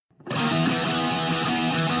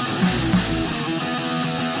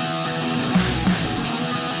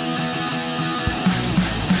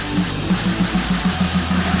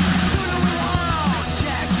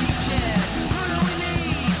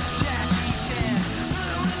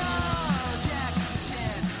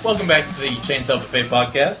Welcome back to the Chainsaw Buffet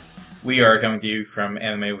podcast. We are coming to you from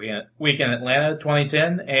Anime Weekend Atlanta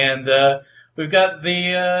 2010, and we've got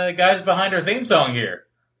the guys behind our theme song here.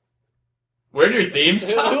 We're your theme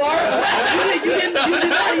song? You did not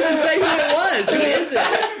even say who it was. Who is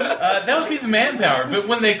it? That would be the Manpower, but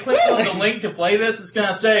when they click on the link to play this, it's going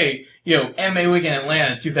to say, Anime Weekend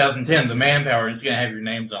Atlanta 2010, the Manpower, and it's going to have your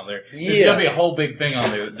names on there. There's going to be a whole big thing on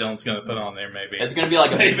there that Dylan's going to put on there, maybe. It's going to be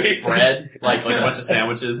like a big spread, like a bunch of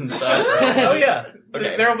sandwiches and stuff, right? Oh, yeah.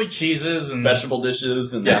 Okay. There'll be cheeses and... vegetable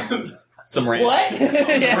dishes and some ranch.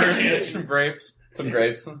 What? Some grapes. Some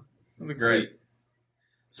grapes. That'll be great.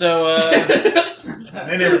 So, And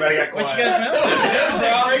then everybody got quiet. what you guys know? That was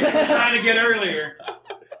the break we were trying to get earlier.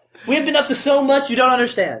 We've been up to so much you don't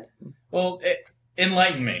understand. Well,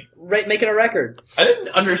 enlighten me. Making a record. I didn't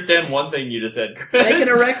understand one thing you just said, Chris. Making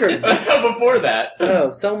a record. Before that.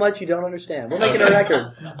 Oh, so much you don't understand. We're making a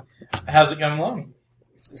record. How's it coming along?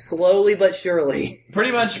 Slowly but surely.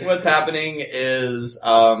 Pretty much what's happening is,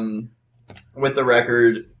 with the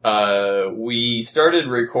record, we started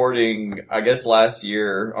recording, I guess last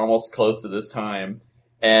year, almost close to this time,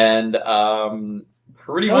 and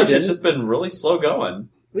pretty much it's just been really slow going.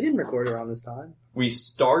 We didn't record around this time. We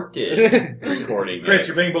started recording. Chris,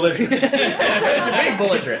 you're being belligerent. Chris, you're being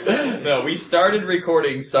belligerent. No, we started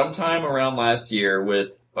recording sometime around last year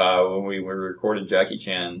with when we were recording Jackie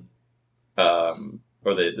Chan,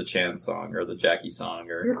 or the Chan song, or the Jackie song,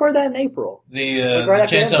 We or recorded that in April. The right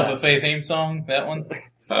after Chainsaw that. Buffet theme song, that one?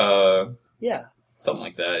 Yeah. something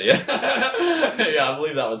like that. Yeah, yeah, I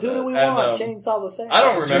believe that was Who it. do we And, want? Chainsaw Buffet. I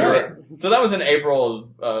don't That's remember. right. So that was in April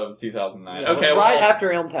of 2009. Yeah, Okay, right well, after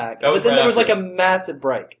Ilmtac. That was But then right there was after. like a massive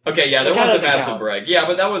break okay, yeah, So there it kinda was a doesn't massive count. break. Yeah,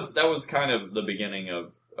 but that was kind of the beginning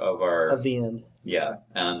of our of the end. yeah,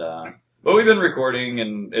 and but we've been recording,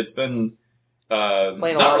 and it's been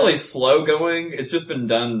Playing a lot not of- really slow going. It's just been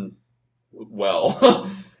done well.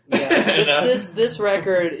 Yeah. This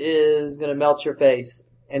record is gonna melt your face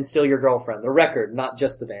and steal your girlfriend. The record, not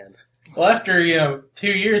just the band. Well, after, 2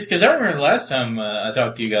 years, because I remember the last time I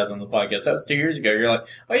talked to you guys on the podcast, that was 2 years ago, you're like,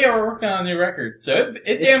 oh yeah, we're working on a new record. So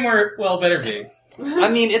it damn well better be. I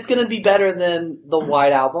mean, it's gonna be better than the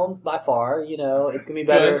White Album by far. It's gonna be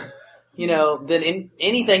better. Than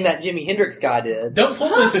anything that Jimi Hendrix guy did. Don't pull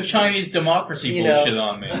this Chinese democracy bullshit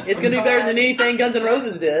on me. It's gonna be better than anything Guns N'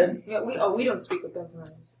 Roses did. Yeah, we don't speak of Guns N'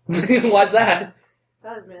 Roses. Why's that?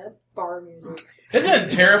 That's bar music. Isn't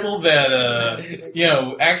it terrible that,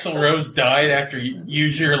 Axl Rose died after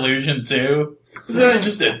Use Your Illusion 2? Isn't that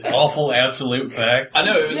just an awful absolute fact? I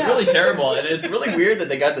know, it was Yeah. really terrible, and it's really weird that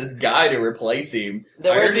they got this guy to replace him.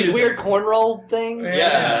 There I was heard these he's- weird cornroll things.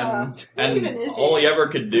 Yeah, What and even is all he? he ever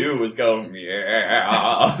could do was go,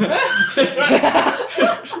 yeah.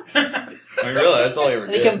 I mean, really, that's all he ever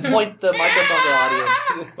And he did. can point the microphone to the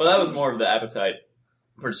audience. Well, that was more of the Appetite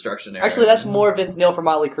for Destruction era. Actually, that's more Vince Neil from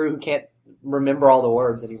Motley Crue who can't remember all the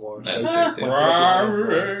words anymore. That's true, too.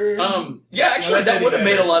 Yeah, actually, Well, that's that would have any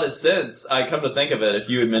made a better. lot of sense. I come to think of it, if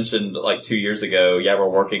you had mentioned, 2 years ago, yeah, we're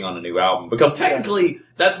working on a new album. Because technically,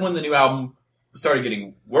 that's when the new album started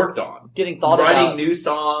getting worked on. Getting thought Writing about. new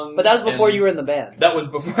songs. But that was before and you were in the band. That was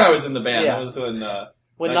before I was in the band. Yeah. That was when,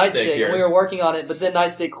 When Nightstick Nightstick, here. and we were working on it, but then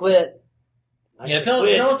Nightstick quit. Yeah, tell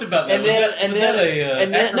us about that. And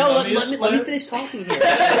then, no, let acrimonious me split? finish talking here.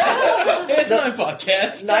 It's No. my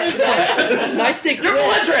podcast. Nightstick You're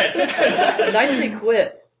quit. belligerent! Nightstick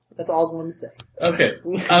quit. That's all I was wanting to say. Okay,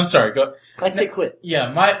 I'm sorry. Go. Nightstick quit. Yeah,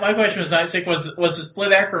 my question was Nightstick. Was the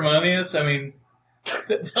split acrimonious? I mean, tell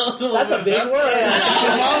us a little That's bit a big about- word.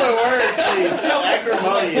 Smaller word, please.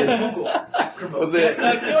 Acrimonious. Was it?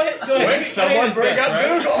 Go ahead. Wait, someone bring up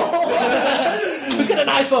Google! Who's got an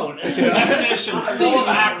iPhone? Definition full of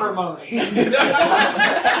acrimony.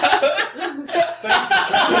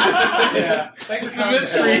 Thanks for The coming.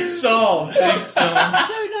 mystery solved. Thanks, Dylan.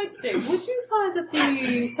 So, Nightstick, would you find that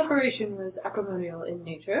the separation was acrimonial in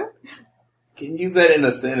nature? Can you use that in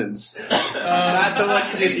a sentence? Not the one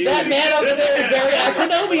you just used. That man over there is very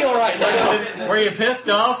acronomial right now. Were you pissed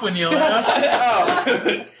off when you left? Oh.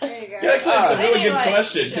 There you go. Yeah, actually, that's a They really didn't good like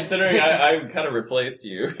question, shit. considering I kind of replaced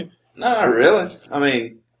you. No, not really. I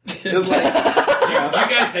mean, it was like, Do you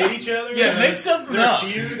guys hate each other? Yeah, make something Is there a up.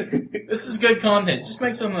 feud? This is good content. Just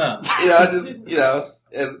make something up.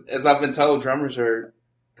 as I've been told, drummers are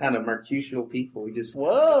kind of mercurial people. We just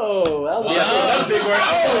Whoa, that was that's a big word.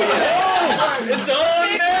 Oh, It's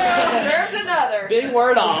on now! There's another. big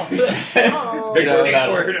word off. Oh. Big word Big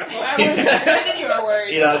about word. it. That was better than your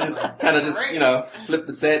words. just kind of flipped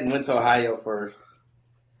the set and went to Ohio for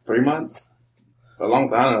 3 months. A long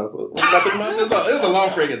time. About 3 months. It was a long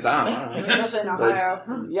freaking time. I don't know. Especially in Ohio.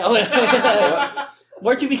 Yeah.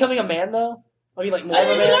 Weren't you becoming a man though? I mean, like more I of a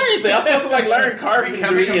didn't man. learn anything. I'm supposed to like learn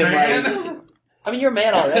carpentry Becoming a and man? like. I mean, you're a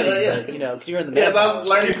man already, Yeah. but, because you're in the man. Yes, I was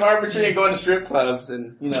learning carpentry and going to strip clubs,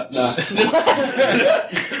 and no. that's what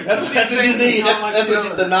you need.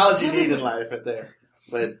 That's the knowledge you need in life, right there.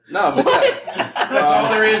 But no, but yeah. That's all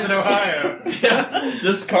there is in Ohio.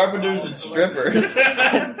 Just carpenters and strippers.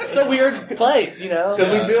 It's a weird place,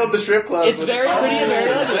 Because we build the strip clubs. It's with very the pretty and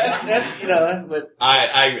very ugly. That's but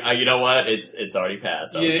I you know what? It's already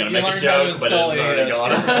passed. I was going to make a joke, but it's already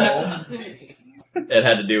gone. It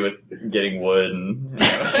had to do with getting wood and.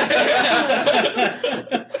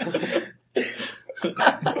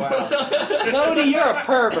 Wow. Cody, you're a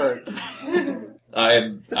pervert.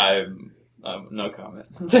 I'm no comment.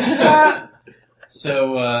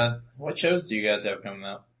 So, what shows do you guys have coming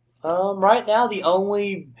out? Right now, the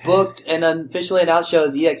only booked and officially announced show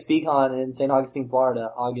is EXPCon in St. Augustine,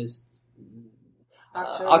 Florida,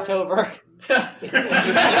 October. You're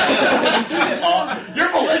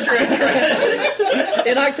belligerent, Chris.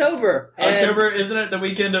 In October. And, October, isn't it the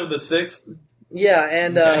weekend of the 6th? yeah,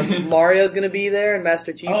 and Mario's going to be there, and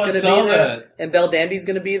Master Chief's going to be there, that. and Belle Dandy's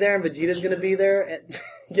going to be there, and Vegeta's going to be there. And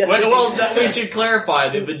yes, We should clarify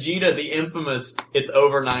the Vegeta, the infamous. It's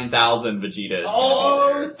over 9,000 Vegetas.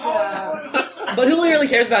 but who really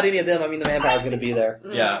cares about any of them? I mean, the Manpower's going to be there.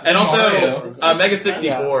 Yeah, and also Mario. Mega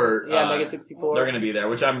 64. Yeah, Mega 64. They're going to be there,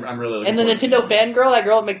 which I'm really looking And the forward to. Nintendo fangirl, that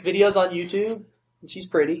girl that makes videos on YouTube, she's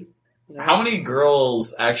pretty. You know? How many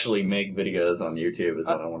girls actually make videos on YouTube is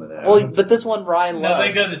what I want to know. Well, but this one Ryan No, loves.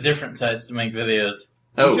 they go to different sites to make videos.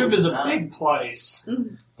 YouTube is a big place.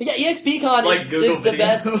 Yeah, EXPCon Like is Google the Video.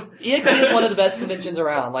 best. EXP is one of the best conventions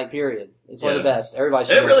around. Like, period. It's one of the Yeah. best. Everybody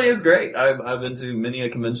should. It go. really is great. I've been to many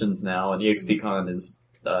conventions now, and EXPCon is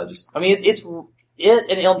just. I mean, it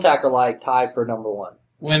and Ilmtac are like tied for number one.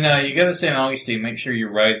 When you go to St. Augustine, make sure you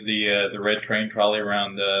ride the red train trolley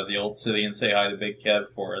around the old city and say hi to Big Kev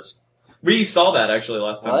for us. We saw that actually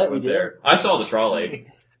last time What? we We went did? there. I saw the trolley.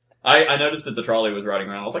 I noticed that the trolley was riding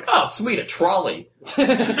around. I was like, oh, sweet, a trolley. No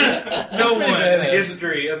one in badass. the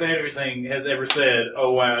history of everything has ever said,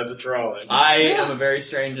 "Oh wow, it's a trolley." I am a very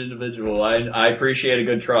strange individual. I appreciate a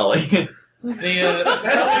good trolley.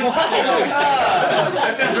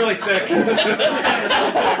 That sounds really sexual.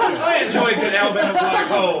 I enjoy a good Alabama black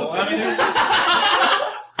hole. I mean,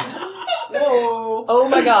 Whoa! Oh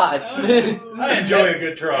my God! I enjoy a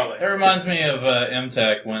good trolley. That reminds me of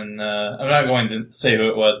MTech when, I'm not going to say who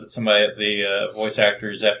it was, but somebody at the Voice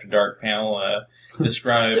Actors After Dark panel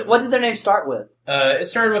described... What did their name start with? It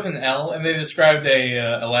started with an L, and they described a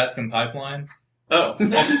Alaskan pipeline. Oh.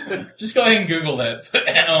 Just go ahead and Google that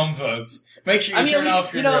at home, folks. Make sure you I mean, turn at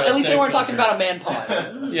off least your at least they safe weren't talking filter. about a man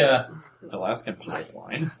pond. Yeah. Alaskan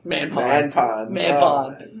pipeline. Man pond. ponds. Man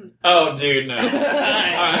pond. Oh, dude, no.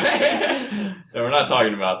 No, we're not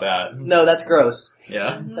talking about that. No, that's gross.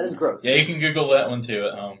 Yeah? That is gross. Yeah, you can Google that one too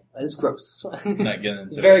at home. That is gross. Not getting into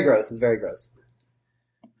It's very it. gross. It's very gross.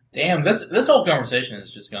 Damn, this whole conversation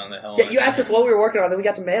has just gone to hell. Yeah, you asked us what we were working on, then we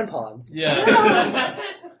got to man ponds. Yeah.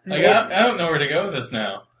 Like, I don't know where to go with this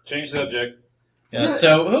now. Change subject. Yeah,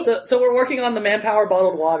 so... So we're working on the Manpower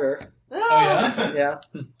bottled water. Oh, yeah? Yeah.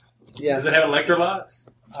 Yeah. Does it have electrolytes?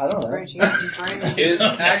 I don't know.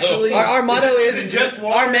 It's actually... Our motto Is it is just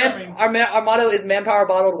water? our motto is Manpower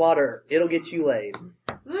bottled water. It'll get you laid.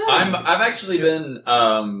 I've actually been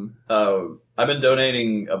I've been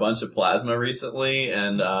donating a bunch of plasma recently,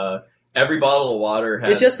 and every bottle of water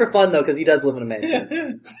has. It's just for fun though, because he does live in a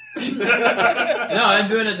mansion. No, I'm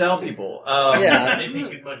doing it to help people. Yeah. They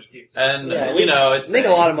make good money too. and Yeah, it's Make a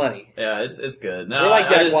lot of money. Yeah, it's good. No, We're like I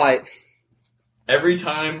Jack just- White. Every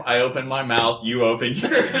time I open my mouth, you open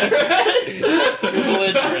yours, Chris. You're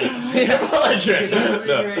belligerent. You're belligerent.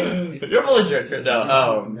 No. You're belligerent.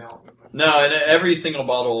 No, and every single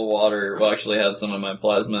bottle of water will actually have some of my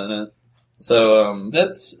plasma in it. So,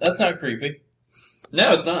 That's not creepy.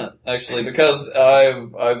 no, it's not actually, because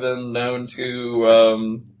I've been known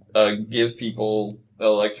to give people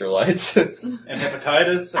electrolytes. And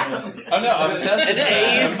hepatitis. Oh no, I was tested. And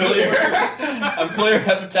AIDS. I'm clear.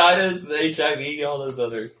 Hepatitis, HIV, all those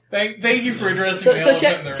other. Thank you for addressing So, the so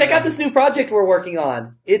elephant in the check room. out this new project we're working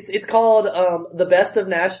on. It's called The Best of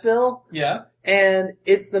Nashville, Yeah. and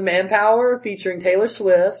it's the Manpower featuring Taylor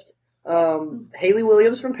Swift, Haley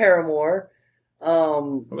Williams from Paramore.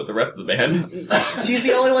 What about the rest of the band? She's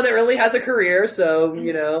the only one that really has a career, so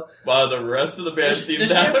you know. Wow, the rest of the band seems Does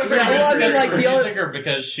to she have a have pretty Yeah, well, I good mean, like, her the only- music or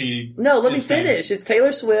because she... No, let me is famous? finish. It's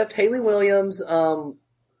Taylor Swift, Haley Williams.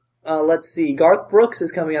 Let's see, Garth Brooks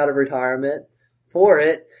is coming out of retirement for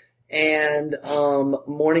it, and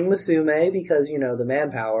Morning Musume because you know the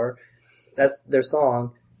Manpower. That's their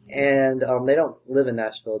song. and they don't live in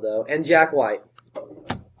Nashville though. And Jack White.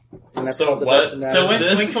 And that's So called the what- Best of So Nashville. when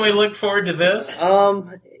This- can we look forward to this?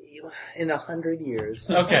 In 100 years.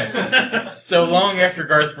 Okay. So long after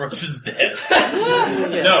Garth Brooks is dead.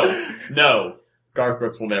 Yes. No. Garth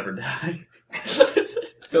Brooks will never die.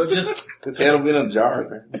 So just, His head will be in a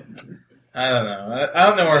jar. I don't know. I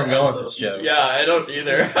don't know where I'm going with this joke. Yeah, I don't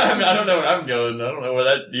either. I mean, I don't know where I'm going. I don't know where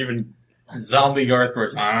that even... Zombie Garth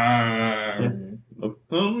Brooks. On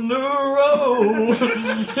the road.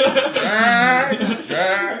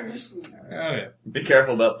 Okay. Be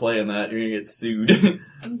careful about playing that. You're gonna get sued.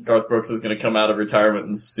 Garth Brooks is gonna come out of retirement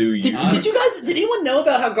and sue you. Did anyone know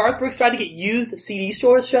about how Garth Brooks tried to get used CD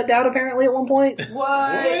stores shut down apparently at one point?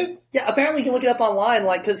 What? Yeah, apparently you can look it up online,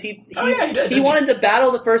 like, cause he did. wanted to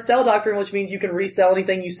battle the first sale doctrine, which means you can resell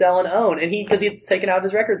anything you sell and own, and cause he'd taken out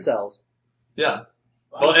his record sales. Yeah.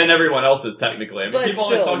 Well, and everyone else is technically. I mean, But people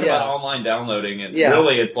always still, talk yeah. about online downloading, and Yeah.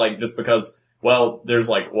 really it's like just because, well, there's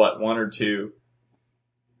like, what, one or two.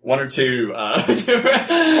 Sorry,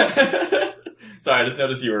 I just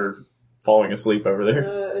noticed you were falling asleep over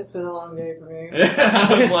there. It's been a long day for me.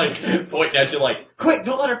 I was like, pointing at you like, quick,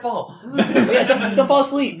 don't let her fall. Yeah, don't fall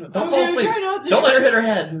asleep. Don't I'm fall gonna asleep. try not to. Don't let her hit her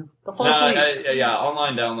head. Don't fall asleep. Yeah,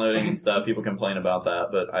 online downloading and stuff, people complain about that,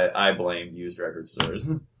 but I blame used record stores.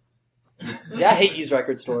 Yeah, I hate used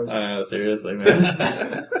record stores. I know, seriously,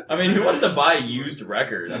 man. I mean, who wants to buy a used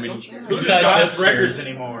record? I mean, Who who's just buys hipsters. records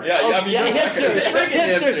anymore? Yeah, I mean, yeah, new hipsters. records.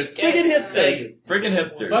 Hipsters. Freaking hipsters. Freaking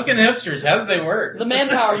hipsters. Fucking hipsters. How did they work? The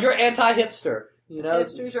manpower, you're anti-hipster. You know?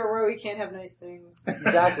 Hipsters are where we can't have nice things.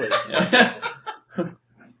 Exactly. Yeah.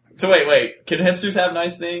 So wait, can hipsters have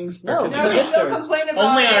nice things? No, Or because can they're No, they'll hipsters. complain about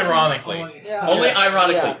Only it. ironically. Yeah. Only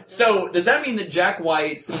ironically. Yeah. So, does that mean that Jack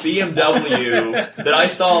White's BMW that I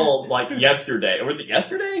saw, like, yesterday, or was it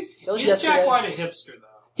yesterday? It was Is yesterday. Jack White a hipster, though?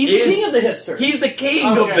 He's the Is- king of the hipsters. He's the king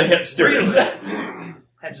Okay. of the hipsters.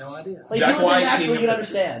 Had no idea. like, Jack if you lived White, in Nashville, king of you'd the-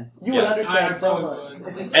 understand. You Yeah. would understand I so probably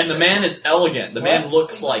much. would. And the man is elegant. The man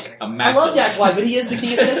looks like I immaculate. love Jack White, but he is the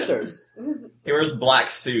king of the hipsters. He wears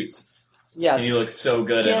black suits, Yes. and he looks so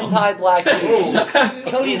good in them. Skin-tight black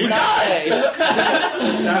suits. Cody is He not does. gay.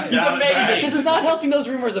 He's amazing. This is not helping those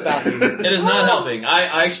rumors about you. It is not helping. I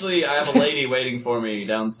have a lady waiting for me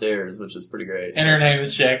downstairs, which is pretty great. And her name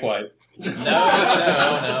is Jack White.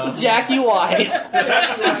 No. Jackie White.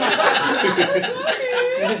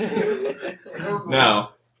 No.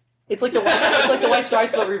 It's like the White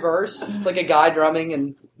Stripes but reverse. It's like a guy drumming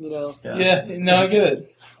and Yeah, no, I get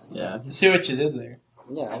it. Yeah. See what you did there.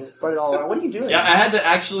 yeah, spread it all around. What are you doing? Yeah, I had to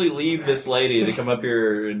actually leave this lady to come up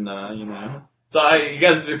here and, So you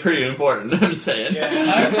guys are pretty important, I'm saying.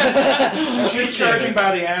 Yeah. She's charging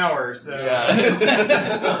by the hour, so. Yeah.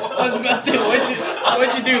 I was about to say,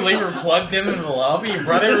 what'd you do? Leave her plugged in the lobby? You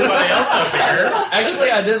brought everybody else up here.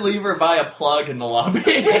 Actually, I did leave her by a plug in the lobby.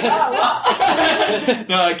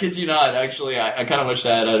 No, I kid you not. Actually, I kind of wish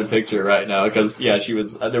I had a picture right now because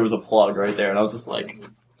there was a plug right there, and I was just like,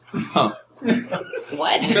 huh.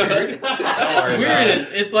 What? Don't worry about it. Weird.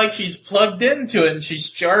 It's like she's plugged into it and she's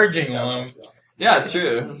charging on them. Yeah, it's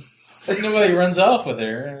true. Nobody runs off with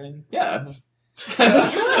her. I mean, Yeah.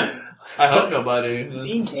 I hope nobody.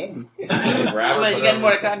 Eating candy. Grab her, You put got her-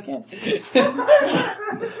 more cotton candy.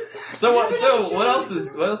 So what else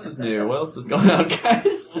is new? What else is going on,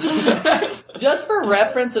 guys? Just for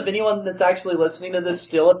reference of anyone that's actually listening to this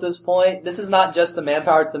still at this point, this is not just the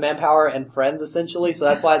Manpower, it's the Manpower and Friends essentially, so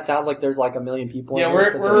that's why it sounds like there's like a million people in yeah,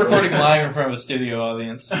 here. we're recording live in front of a studio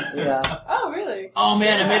audience. Yeah. Oh, really? Oh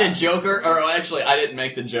man, I made a joker. Or actually, I didn't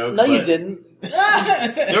make the joke. No, you but didn't.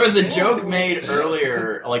 There was a joke made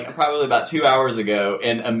earlier, like probably about 2 hours ago,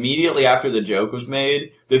 and immediately after the joke was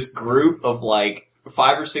made, this group of like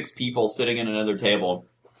 5 or 6 people sitting at another table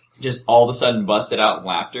just all of a sudden busted out in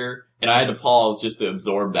laughter, and I had to pause just to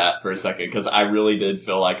absorb that for a second because I really did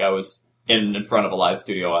feel like I was in front of a live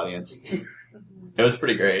studio audience. It was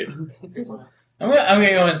pretty great. I'm gonna go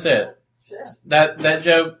ahead and say it. That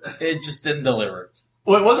joke, it just didn't deliver.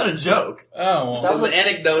 Well, it wasn't a joke. Oh, well. That That was an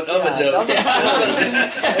anecdote of yeah, a joke.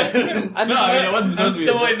 that was No, I mean, it wasn't I'm supposed to be.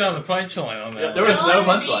 still waiting on the punchline on that. There was no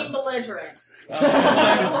punchline. belligerent.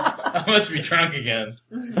 I must be drunk again.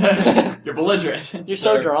 You're belligerent. You're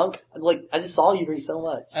so Sorry. drunk. Like, I just saw you drink so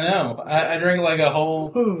much. I know. I drank like a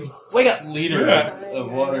whole Wake up. liter of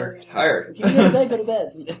water. Tired. If you can go to bed, go to bed.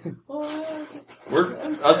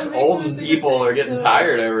 Us old people are getting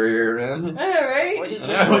tired over here, man. I know, right? Or just I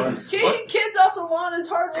know, drink more. it's- Chasing kids off the lawn is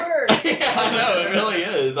hard work. Yeah, I know, it really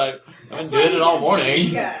is. I've been doing it all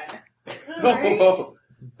morning. Alright.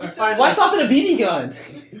 I find Why stop at a BB gun?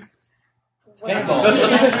 Paintball.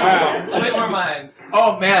 Wow. Way more minds.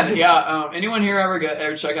 Oh man, yeah. Anyone here ever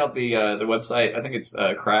check out the website? I think it's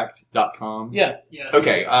cracked.com. Yeah. Yes.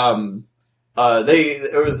 Okay.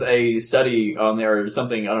 There was a study on there or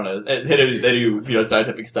something. I don't know. They do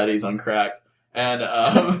scientific studies on Cracked, and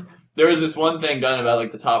there was this one thing done about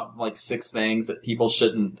like the top 6 things that people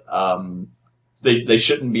shouldn't they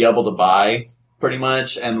shouldn't be able to buy. Pretty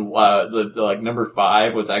much, and the number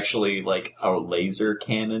 5 was actually like a laser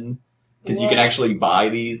cannon because you can actually buy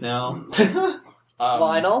these now.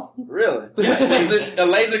 Lionel? Really? Yeah. Is it a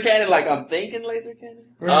laser cannon like I'm thinking laser cannon?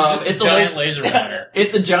 It's a giant laser printer.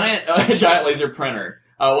 It's a giant laser printer.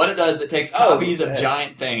 What it does, it takes copies of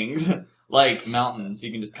giant things like mountains.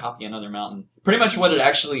 You can just copy another mountain. Pretty much what it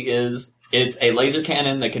actually is, it's a laser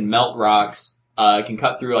cannon that can melt rocks. It can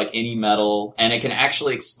cut through any metal, and it can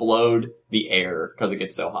actually explode the air because it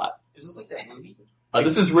gets so hot. Is this like that movie?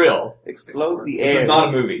 This is real. Explode the air. This is not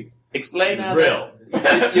a movie. Explain It's how real.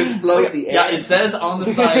 you explode the air. Yeah, it says on the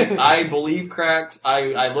site, I believe Cracked.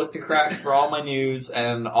 I look to Cracked for all my news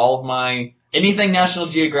and all of my... Anything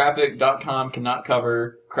NationalGeographic.com cannot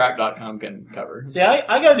cover, Cracked.com can cover. See,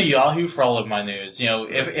 I go to Yahoo for all of my news.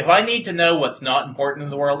 If I need to know what's not important in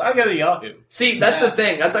the world, I go to Yahoo. See, that's the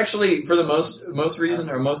thing. That's actually, for the most reason,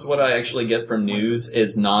 or most of what I actually get from news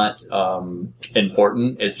is not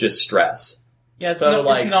important. It's just stress. Yeah, it's, So,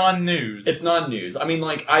 it's non-news. It's non-news. I mean,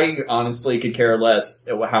 I honestly could care less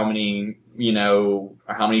how many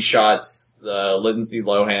shots Lindsay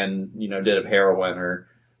Lohan, did of heroin, or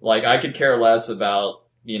I could care less about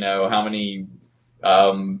how many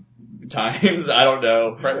times, I don't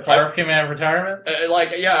know. Brett Favre came out of retirement?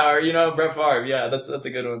 Brett Favre. Yeah, that's a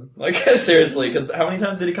good one. Seriously, because how many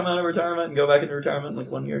times did he come out of retirement and go back into retirement?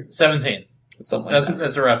 1 year? 17. Something like that.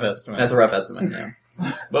 That's a rough estimate. That's a rough estimate, yeah.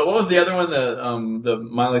 But what was the other one? The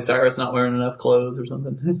Miley Cyrus not wearing enough clothes or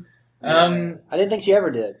something? I didn't think she ever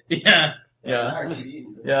did. Yeah. Yeah.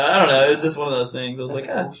 Yeah, I don't know. It's just one of those things. I was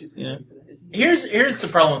Here's the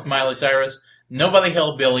problem with Miley Cyrus. Nobody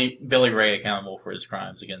held Billy Ray accountable for his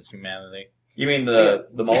crimes against humanity. You mean the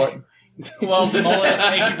mullet? Well, the mullet,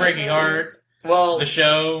 Achy Breaky Heart, Well, the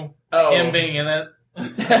show, oh. him being in it.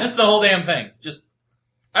 Just the whole damn thing. Just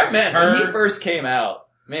when he first came out,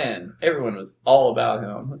 man, everyone was all about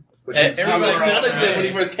him. everybody said when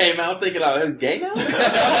he first came out, I was thinking, he's gay now?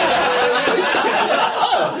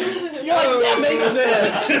 You're like, that makes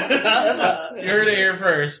sense. You heard it here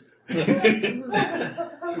first.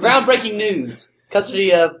 Groundbreaking news.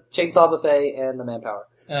 Custody of Chainsaw Buffet and the Manpower.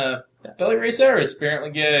 Billy Ray Cyrus,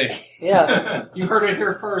 apparently gay. Yeah. You heard it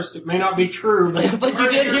here first. It may not be true, but But you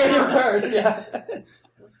did hear it first, yeah.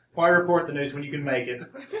 Why report the news when you can make it?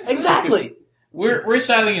 Exactly. We're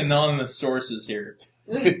citing anonymous sources here.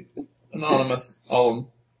 Anonymous. Oh.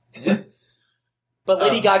 But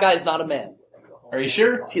Lady Gaga is not a man. Are you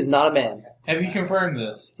sure? She's not a man. Have you confirmed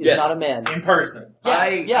this? She's Yes. not a man. In person. Yeah,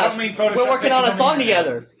 I don't mean Photoshop we're working on a pictures song on the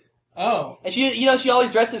together. Oh, And she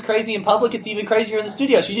always dresses crazy in public. It's even crazier in the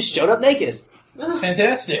studio. She just showed up naked.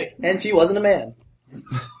 fantastic. And she wasn't a man.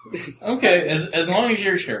 Okay, as long as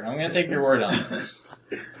you're sure, I'm gonna take your word on it.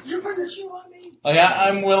 you're putting your shoe on me.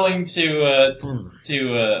 I'm willing to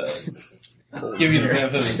give you the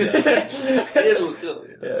benefit of the doubt. It is a little chilly.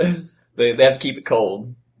 Yeah. They have to keep it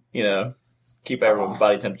cold, keep everyone's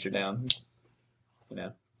body temperature down.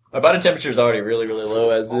 My body temperature is already really, really low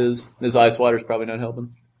as is. This ice water's probably not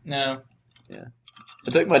helping. No. Yeah.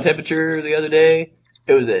 I took my temperature the other day.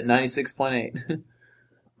 It was at 96.8.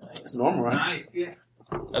 It's normal, right? Nice, yeah.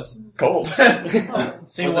 That's cold. See,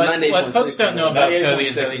 What's the what 98.6 folks don't know about 98.6 Cody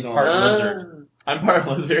is that he's part lizard. I'm part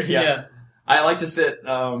lizard, yeah. I like to sit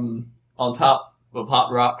on top of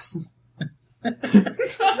hot rocks. What?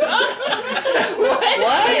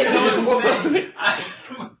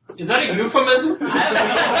 Is that a euphemism?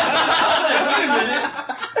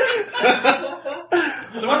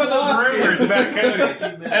 So what about those rumors about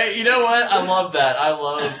Cody? Hey, you know what? I love that. I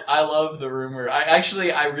love the rumor.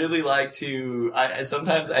 I really like to.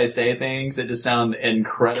 Sometimes I say things that just sound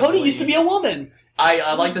incredible. Cody used to be a woman.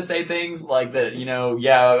 I like to say things like that.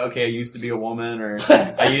 I used to be a woman, or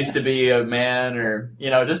I used to be a man, or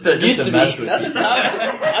just to mess with That's you.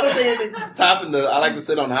 I don't think anything's topping I like to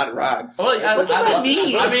sit on hot rocks. Well, What does that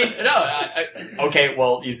mean? I mean, no. Okay,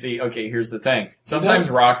 well, you see. Okay, here's the thing.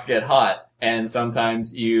 Sometimes rocks get hot. And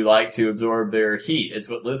sometimes you like to absorb their heat. It's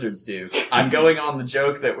what lizards do. I'm going on the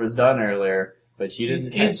joke that was done earlier, but you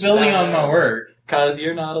didn't. He's building on my work. Because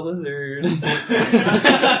you're not a lizard.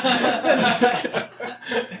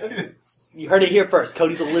 You heard it here first.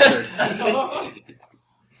 Cody's a lizard. Kind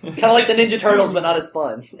of like the Ninja Turtles, but not as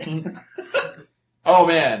fun. Oh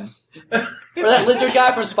man, Or that lizard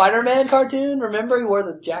guy from Spider-Man cartoon. Remember, he wore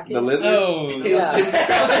the jacket. The lizard. Oh, He was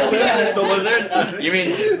the lizard. The lizard? You mean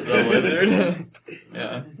the lizard?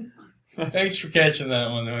 Yeah. thanks for catching that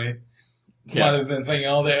one. We Yeah. might have been thinking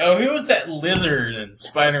all day. Oh, who was that lizard in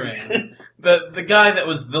Spider-Man? the guy that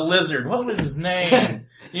was the lizard. What was his name?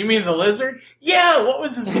 You mean the lizard? Yeah. What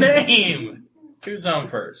was his name? Who's on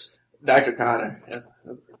first? Dr. Connor.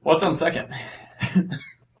 What's on second?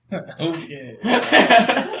 Okay.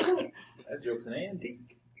 That joke's an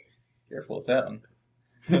antique. Careful with that one.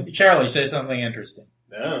 Charlie, say something interesting.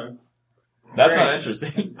 No. That's not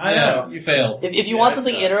interesting. I know. You failed. If you Yeah, want that's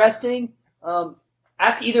something not- interesting,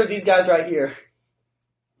 ask either of these guys right here.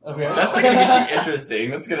 Okay. That's not gonna get you interesting.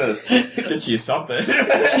 That's gonna get you something.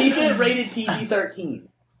 Keep it rated PG-13.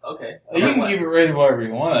 Okay. You can keep it rated whatever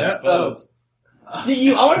you want, I Yeah. suppose.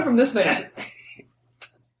 I want it from this man.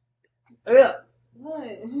 Yeah. What?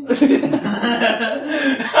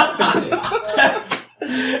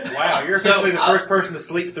 Wow, you're So, officially the first person to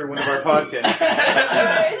sleep through one of our podcasts.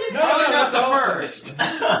 It's just Not the awesome. first.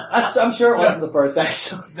 I'm sure it wasn't the first,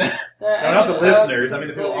 actually. No, not the listeners. I mean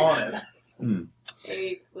the people on it.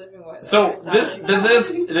 Sleeping with So others.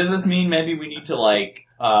 does this mean maybe we need to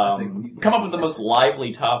come up with the most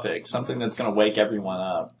lively topic, something that's gonna wake everyone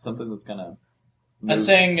up, something that's gonna. I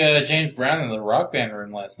sang James Brown in the Rock Band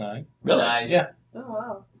room last night. Really? Nice. Yeah. Oh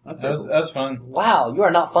wow. That's That was, cool. that was fun. Wow, you are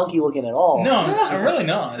not funky looking at all. No, I'm really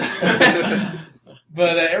not.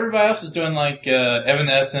 But everybody else was doing like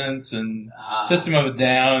Evanescence and System of a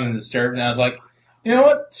Down and Disturbed, and I was like, you know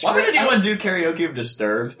what? Why would anyone do karaoke of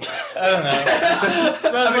Disturbed? I don't know.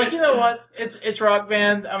 But I was like, you know what? It's Rock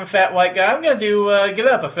Band. I'm a fat white guy. I'm gonna do Get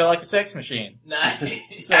Up. I feel like a sex machine.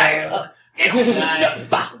 Nice. So,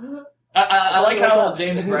 Nice. I like how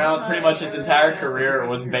James Brown, pretty much his entire career,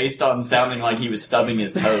 was based on sounding like he was stubbing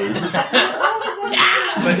his toes.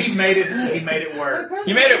 But he made it work.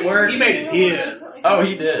 He made it work. He made it his. Oh,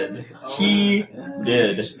 he did. He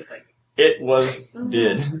did. It was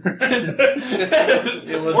did. it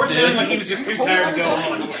was Or sounding did. like he was just too tired to go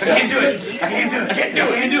on. I can't do it. I can't do it. I can't do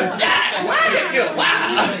it. I can't do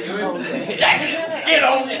it. Get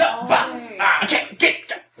on the bus. I can't get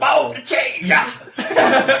the ball to change.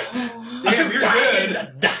 Damn, you're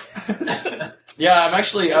good. Yeah,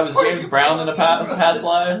 I was James Brown in a past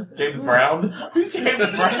life. James Brown? Who's James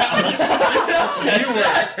Brown?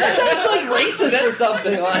 That sounds like racist or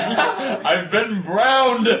something. I've been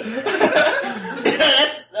browned.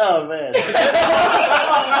 Oh man.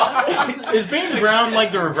 Is being brown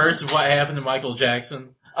like the reverse of what happened to Michael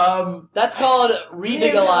Jackson? That's called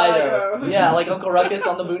revigalizer. Yeah, like Uncle Ruckus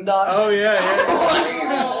on the Boondocks. Oh yeah.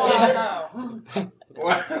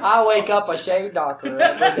 I wake up a shade darker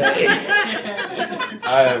every day.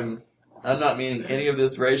 I'm not meaning any of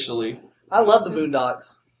this racially. I love the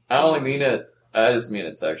Boondocks. I only mean it. I just mean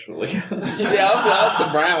it sexually. Yeah, I was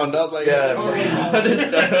the brown. I was like, Yeah, it's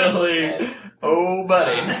it's totally. Oh,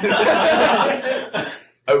 buddy.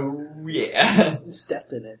 Oh, yeah. You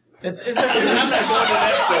stepped in it. It's I'm not going to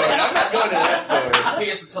that story. I'm not going to that story. He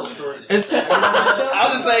has to tell the story. It's.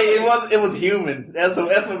 I'll just say it was human. That's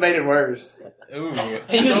what made it worse. ooh.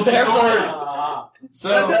 He was barefoot.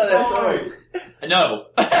 So. I'll tell that story. No.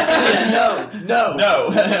 No. No.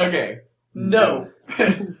 Okay. No.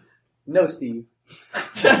 No, Steve.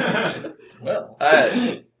 Well,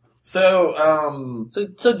 Alright. So,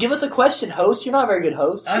 So give us a question, host. You're not a very good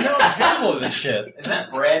host. I know I'm terrible at this shit. Is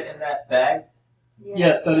that bread in that bag?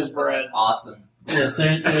 Yes, that is bread. Awesome. Yes,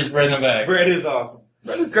 there's bread in the bag. Bread is awesome.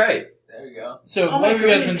 that is great. There you go. So, Oh, what have you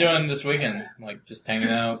guys great. been doing this weekend? Like, just hanging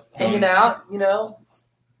out? Hanging out,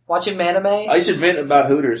 watching anime. Oh, you should vent about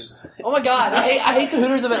Hooters. Oh my god, I hate the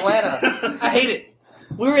Hooters of Atlanta. I hate it.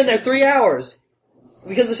 We were in there 3 hours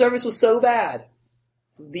because the service was so bad.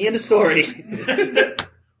 The end of story.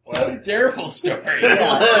 Well, that's a terrible story.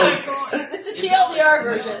 It's a TLDR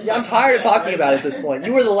version. Yeah, I'm tired of talking about it at this point.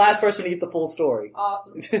 You were the last person to get the full story.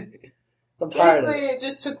 Awesome. I'm tired of Basically, it. it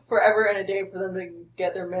just took forever and a day for them to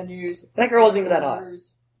get their menus. That girl wasn't even that hot.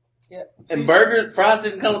 And fries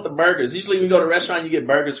didn't come with the burgers. Usually when you go to a restaurant, you get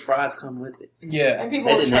burgers, fries come with it. Yeah. And people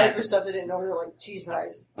That were didn't charged happen. for stuff they didn't order, like cheese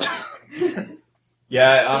fries.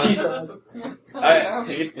 Yeah, honestly. Jesus.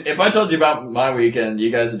 If I told you about my weekend, you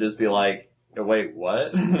guys would just be like, wait,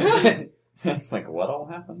 what? It's like, what all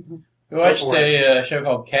happened? We watched Go for a show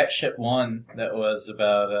called Catship 1 that was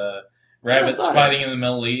about rabbits that's all right. fighting in the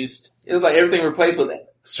Middle East. It was like everything replaced with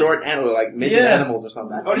short animals, like midget Yeah. animals or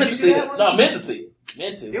something. Oh, I did meant you to see see that it. one? No, I meant to see it.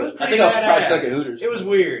 Meant to. It was I pretty think I was probably badass. stuck at Hooters. It was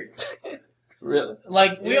weird. Really?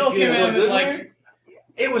 Like, we It all was came good. in Was it with, good, like, Larry?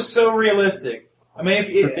 It was so realistic. I mean, if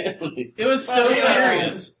it, it was so Yeah.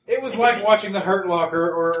 serious. It was like watching The Hurt Locker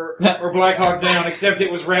or Black Hawk Down, except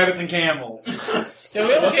it was rabbits and camels. Yeah,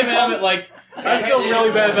 we all came out of it like, I feel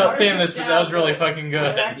really bad about saying this, but that was really fucking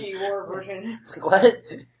good. Wacky war version. What?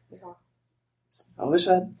 I wish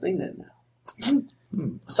I'd seen that now.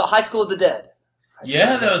 So, High School of the Dead.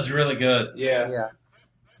 Yeah, that was really good. Yeah. Yeah.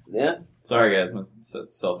 Yeah. Sorry, guys, my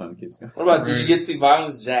cell phone keeps going. What about, did you get to see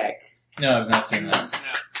Violence Jack? No, I've not seen that.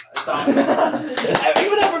 It's awesome.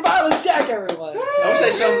 Give it up for Violence Jack, everyone. I wish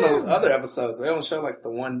they showed the other episodes. They don't show like the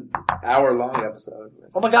 1 hour long episode.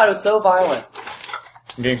 Oh my god, it was so violent.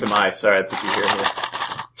 I'm getting some ice. Sorry, that's what you hear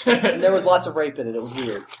here. And there was lots of rape in it. It was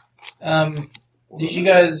weird. Did you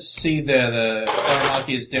guys see that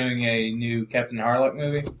Aronofsky is doing a new Captain Harlock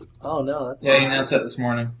movie? Oh no, that's Yeah, he announced that this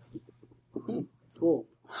morning. cool.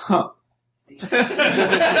 Huh.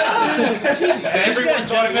 Everyone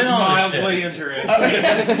thought it was mildly interesting.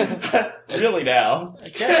 Really now?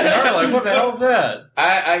 Captain Harlock, what the hell's that?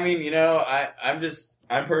 I mean, you know,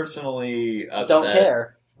 I'm personally upset. Don't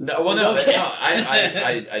care. No, well, no,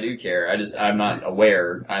 I do care. I'm not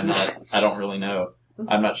aware. I don't really know.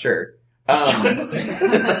 I'm not sure.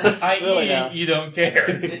 Really now. You don't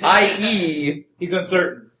care. I.e., He's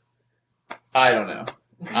uncertain. I don't know.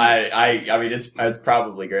 I mean, it's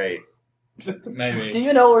probably great. Do Maybe.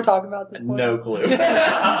 you know what we're talking about at this point? No clue.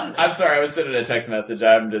 I'm sorry, I was sending a text message.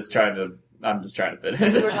 I'm just trying to fit We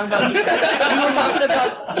in. were talking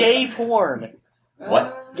about gay porn.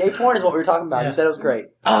 What? Gay porn is what we were talking about. You said it was great.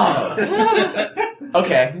 Oh.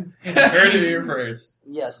 Okay. Heard it here first.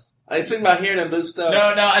 Yes. I speaking about hearing them new stuff.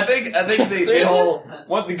 No, I think the Seriously? whole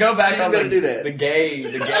want to go back He's on gonna do that. the gay.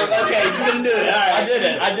 Okay, he's gonna do it. All right. I did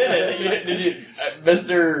it. Did you,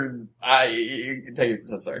 Mr. You can take it.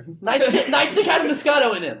 I'm sorry. Nightstick has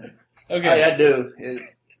Moscato in him. Okay. I do.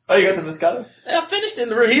 Oh, you got the Moscato? And I finished in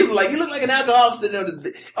the room. He was like, "You look like an alcoholic sitting on this."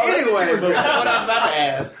 Anyway, but what I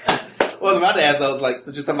was about to ask, though, was like,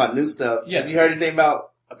 since you're talking about new stuff, Yeah. have you heard anything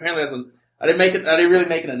about? Apparently, are they really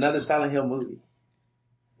making another Silent Hill movie?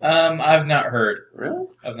 I've not heard. Really?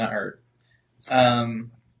 I've not heard.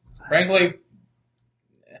 Frankly,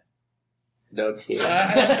 Don't care.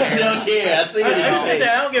 I don't care. Don't care. I see it in I'm your just gonna say, face.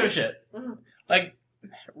 I don't give a shit. Like,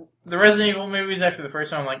 the Resident Evil movies after the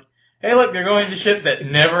first one, I'm like, hey, look, they're going to shit that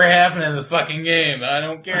never happened in the fucking game. I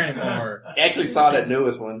don't care anymore. I actually saw that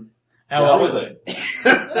newest one. How was it?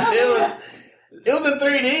 It was in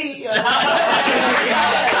 3D.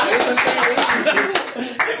 It was in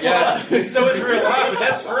 3D. Yeah. So it's real life, but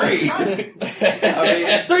that's free. I mean,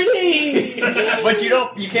 3D! But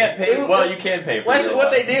you can't pay. It was- Well, you can pay for well, actually, it.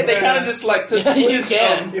 what they did, they kind of just like took Yeah, you footage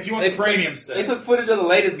can. of- If you want the premium stuff. They took footage of the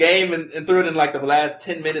latest game and threw it in like the last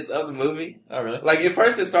 10 minutes of the movie. Oh, really? Like at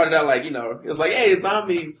first it started out like, you know, it was like, hey,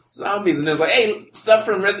 zombies, and then it was like, hey, stuff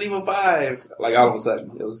from Resident Evil 5. Like all of a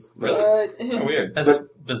sudden, it was Really? But Oh, weird. That's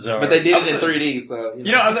bizarre. But they did it in Absolutely. 3D, so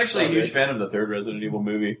You know, I was actually a huge fan of the third Resident Evil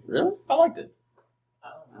movie. Really? I liked it.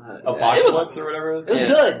 It Apocalypse or whatever it was. It was Yeah.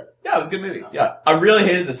 good. Yeah, it was a good movie. Yeah, I really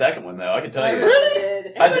hated the second one though. I can tell you.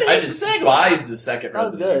 Really? I Everybody hates the second one. despised the second That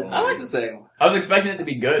was Resident good. Evil. I like the second one. I was expecting it to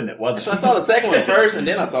be good, and it wasn't. So I saw the second one first, and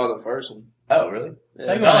then I saw the first one. Oh, really?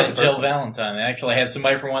 Second I one like had the first Jill one. Valentine. They actually had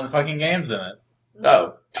somebody from one of the fucking games in it.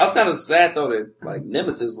 Oh, I was kind of sad though that like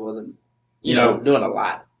Nemesis wasn't, You know, doing a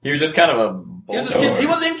lot. he was just kind of a. He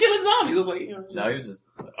wasn't even killing zombies. It was like, No, he was just.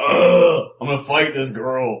 I'm gonna fight this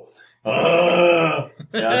girl. Yeah,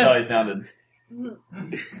 that's how he sounded.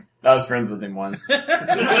 I was friends with him once. He,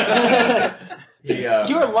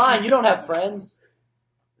 You were lying. You don't have friends.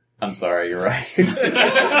 I'm sorry, you're right.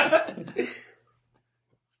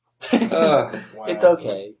 It's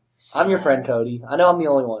okay. I'm your friend, Cody. I know I'm the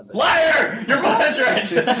only one. But... Liar! You're belligerent!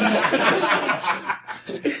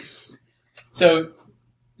 So,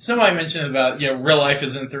 somebody mentioned about, real life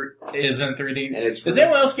is in 3D. And it's Is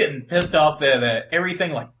anyone else getting pissed off that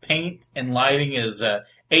everything like paint and lighting is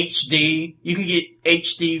HD? You can get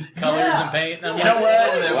HD colors and paint. And I'm You like, know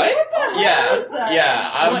what? What? Yeah, is that?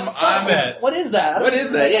 yeah. I'm at What is that? I don't What know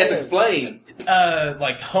is that? Yeah, it's it is. explained.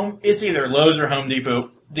 like home. It's either Lowe's or Home Depot.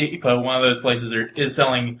 One of those places is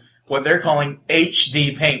selling what they're calling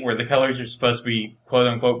HD paint, where the colors are supposed to be quote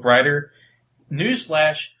unquote brighter.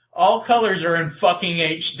 Newsflash: all colors are in fucking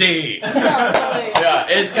HD. Yeah,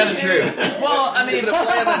 it's kind of true. Well, I Is mean, it a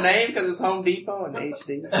play on the name because it's Home Depot and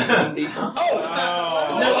HD? Home Depot.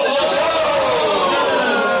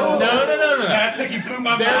 No. I think you blew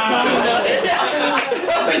my They're mind.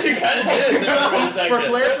 you kind of did there for a For second.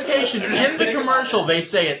 clarification, in the commercial they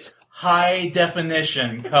say it's high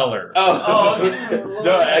definition color. Oh.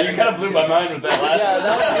 No, you kind of blew my mind with that last Yeah, one.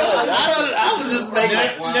 that was good. I was just making.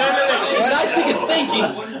 Nice thing is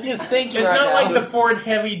thinking. He is thinking It's right not now. like the Ford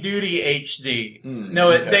Heavy Duty HD.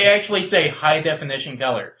 No, okay. they actually say high definition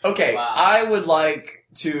color. Okay, Wow. I would like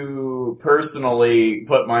to personally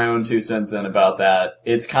put my own 2 cents in about that.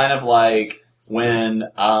 It's kind of like when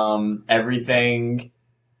everything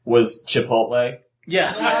was Chipotle.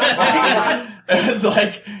 Yeah. It was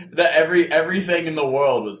like that everything in the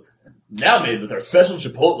world was now made with our special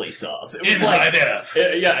Chipotle sauce. It was In like high def.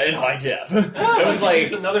 yeah, in high def. It was like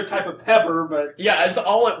It's another type of pepper, but yeah, it's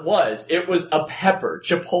all it was. It was a pepper,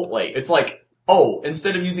 Chipotle. It's like, oh,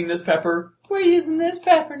 instead of using this pepper, we're using this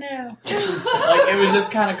pepper now. Like, it was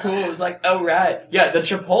just kind of cool. It was like, oh, right. Yeah, the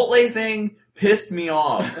Chipotle thing pissed me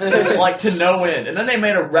off, like, to no end. And then they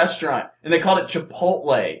made a restaurant, and they called it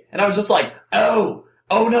Chipotle. And I was just like,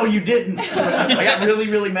 oh no, you didn't. I got really,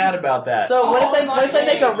 really mad about that. So what if they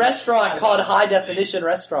make a restaurant called High Definition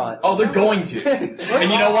Restaurant? Oh, they're going to.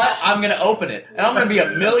 And you know what? I'm going to open it. And I'm going to be a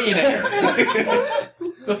millionaire.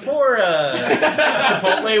 Before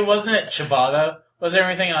Chipotle, wasn't it ciabatta? Was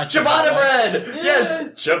everything on Ciabatta bread!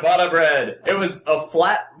 Yes! Ciabatta bread. It was a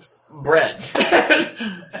flat bread.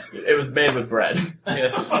 It was made with bread.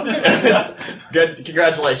 Yes. Good.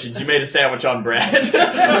 Congratulations. You made a sandwich on bread.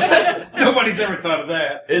 nobody's ever thought of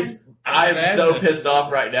that. I'm so pissed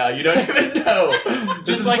off right now. You don't even know.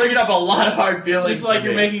 This is like- bringing up a lot of hard feelings. Just like for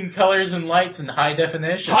you're me. making colors and lights in high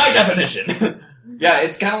definition. High definition. Yeah,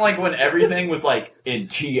 it's kind of like when everything was like in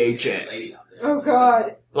THX. Oh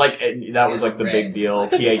god. Like, and that was like the big deal. I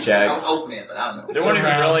would THX. open it, but I don't know. They weren't even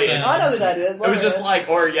Surround really. sound. I know who that is. It was just like,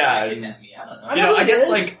 or yeah, Kidnap me, I don't know. I you know, who I it guess is.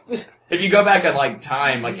 like if you go back on like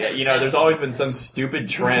time, like you know, there's always been some stupid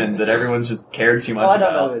trend that everyone's just cared too much Oh, I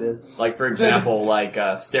don't know about. who it is. Like for example, like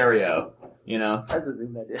stereo. You know, That's a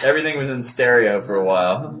Zoom idea. everything was in stereo for a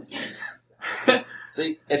while.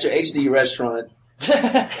 See, at your HD restaurant,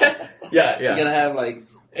 Yeah, you're yeah. gonna have like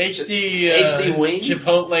HD HD wings?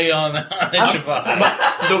 Chipotle on a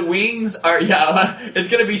ciabatta. The wings are it's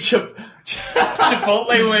gonna be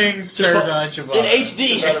Chipotle wings served on a ciabatta. In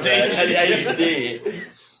HD. HD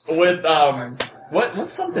with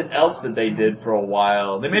what's something else that they did for a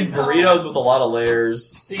while? They made burritos with a lot of layers.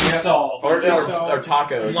 Sea salt. Or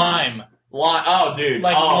tacos. Lime. Oh, dude.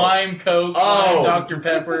 Like lime Coke, Oh. lime Dr.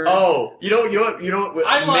 Pepper. Oh, you know what?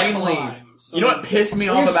 I like mainly, lime, so- you know what pissed me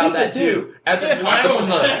off You're about that stupid, too? At the time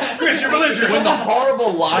when Chris, you're belligerent. when the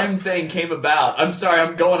horrible lime thing came about, I'm sorry,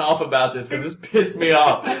 I'm going off about this because this pissed me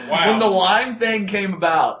off. Wow. When the lime thing came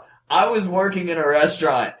about, I was working in a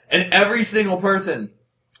restaurant, and every single person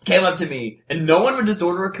came up to me, and no one would just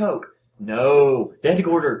order a Coke. No, they had to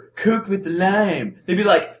order Coke with lime. They'd be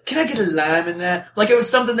like, "Can I get a lime in that?" Like it was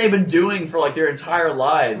something they've been doing for like their entire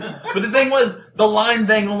lives. But the thing was, the lime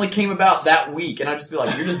thing only came about that week, and I'd just be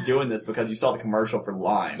like, "You're just doing this because you saw the commercial for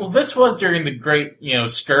lime." Well, this was during the great,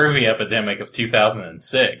 scurvy epidemic of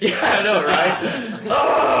 2006. Yeah, I know, right?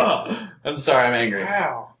 Oh! I'm sorry, I'm angry.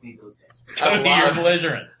 Wow. I'm You're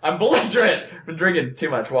belligerent. I'm belligerent. I've been drinking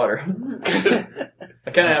too much water.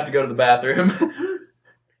 I kind of have to go to the bathroom.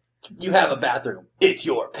 You have a bathroom. It's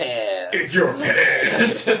your pants. It's your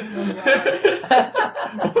pants.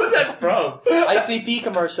 What was that from? ICP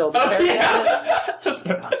commercial. The Oh, parent- yeah. It's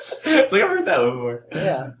like I've heard that one before.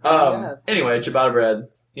 Yeah. Anyway, ciabatta bread.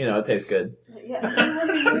 You know, it tastes good. Yeah.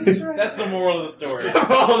 That's the moral of the story.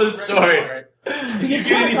 All this story. If you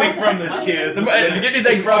get anything from this, kids, If you get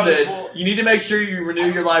anything from this, you need to make sure you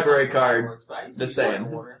renew your library card. Just saying.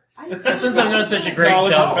 Since I'm doing such a great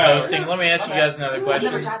Knowledge is job of power. hosting, let me ask you guys another Never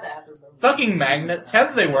question. tried that. Fucking magnets, how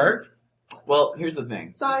do they work? Well, here's the thing.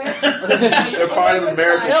 Science. They're part of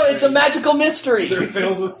American. No, it's a magical mystery. they're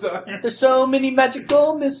filled with science. There's so many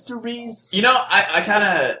magical mysteries. You know, I kind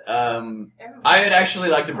of, I would actually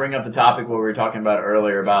like to bring up the topic what we were talking about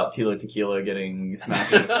earlier about Tila Tequila getting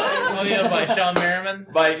smacked in the Well, face. by Sean Merriman.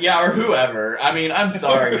 But, yeah, or whoever. I mean, I'm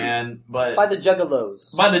sorry, man, but... By the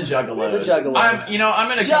Juggalos. By the Juggalos. The Juggalos. I'm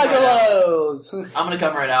gonna come right out. Juggalos! I'm gonna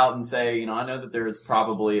come right out and say, I know that there's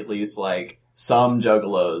probably at least like some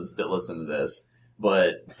Juggalos that listen to this,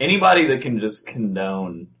 but anybody that can just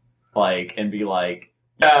condone, like, and be like,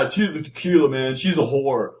 yeah, Tila Tequila, man, she's a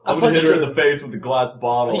whore. I'm gonna hit her in the face with a glass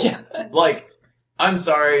bottle. Yeah. Like, I'm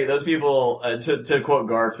sorry, those people, to quote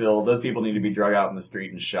Garfield, those people need to be drug out in the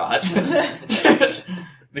street and shot.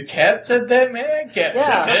 The cat said that, man? Cat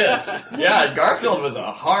Yeah. was pissed. Yeah, Garfield was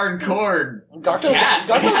a hardcore Garfield's cat.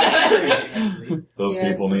 Garfield's angry. Those Yeah,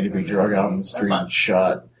 people need to be drug out in the street and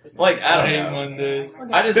shot. Like, I I don't hate know. Mondays.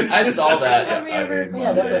 I saw that. Have we I ever hate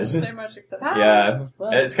Yeah, they're Mondays. very much accept? Yeah.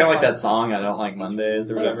 Well, It's kind of like that song, I Don't Like Mondays,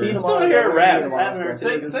 or Hey, whatever. see you I'm tomorrow. still here rap. I Tomorrow, haven't heard so-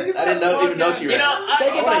 I didn't even know she You rapped. know,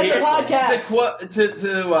 Say goodbye to the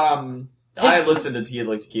podcast. I listened to Tia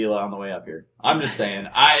Like Tequila on the way up here. I'm just saying,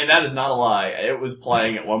 and that is not a lie. It was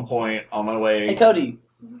playing at one point on my Hey, way. Cody.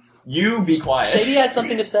 You be quiet. Shady has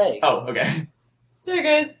something to say. Oh, okay. Sorry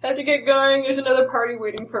guys, I have to get going. There's another party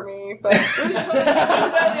waiting for me. But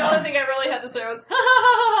the only thing I really had to say was, ha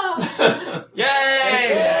ha ha Yay!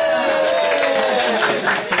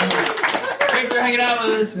 Thanks for hanging out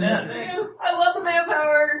with us. ha. I love the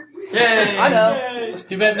manpower. Yay! I know.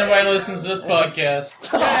 Too bad nobody listens to this podcast.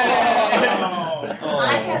 I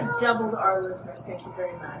have doubled our listeners. Thank you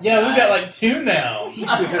very much. Yeah, we've got like 2 now. Yay!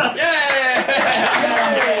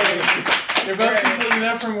 They're both people you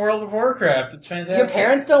know from World of Warcraft. It's fantastic. Your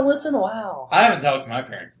parents don't listen? Wow. I haven't talked to my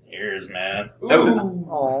parents in years, man. Oh. Aww.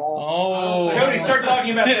 Oh. Cody, start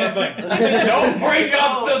talking about something. Don't bring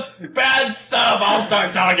up the bad stuff. I'll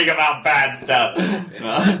start talking about bad stuff.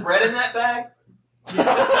 Bread in that bag?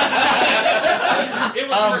 It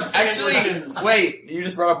was for Actually, sandwiches. wait. You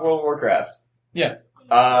just brought up World of Warcraft. Yeah.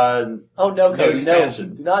 Oh, no, Cody. No.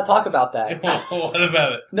 expansion. Do not talk about that. What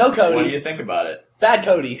about it? No, What do Cody. you think about it? Bad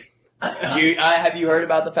Cody. Have you heard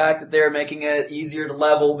about the fact that they're making it easier to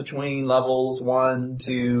level between levels 1,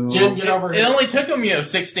 2? Jen, get over It here. only took them,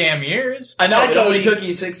 6 damn years. I know, Bad it only Cody. took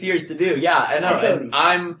you 6 years to do. Yeah, I know. Bad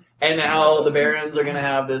Cody. And now the Barons are gonna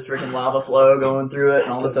have this freaking lava flow going through it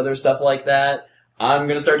and all this other stuff like that. I'm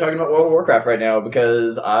gonna start talking about World of Warcraft right now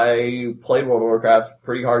because I played World of Warcraft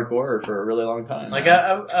pretty hardcore for a really long time. Like,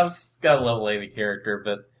 I've got a level 80 character,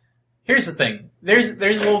 but here's the thing. There's a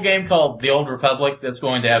little game called The Old Republic that's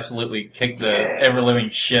going to absolutely kick the ever-living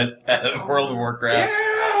shit out of World of Warcraft.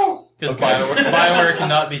 Because BioWare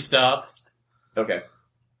cannot be stopped. Okay.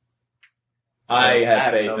 I I have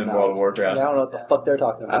have faith no in knowledge. World of Warcraft. I don't know what the fuck they're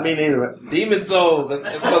talking about. I mean, either Demon Souls.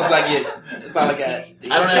 That's supposed to like it. It's not like that. I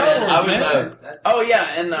don't know. I was. Oh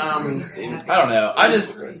yeah, and I don't know.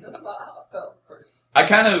 I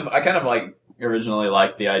kind of like originally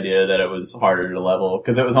liked the idea that it was harder to level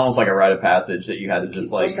because it was almost like a rite of passage that you had to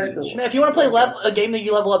just like. Man, if you want to play a game that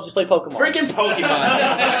you level up, just play Pokemon. Freaking Pokemon.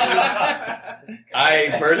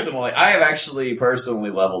 I have actually personally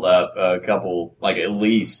leveled up a couple, like at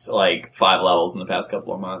least like 5 levels in the past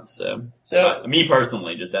couple of months. So me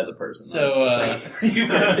personally, just as a person. You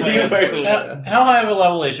personally. How high of a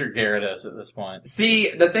level is your Gyarados at this point? See,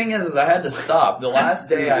 the thing is I had to stop. The last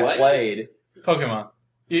day I What? played. Pokemon.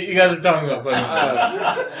 You guys are talking about Pokemon.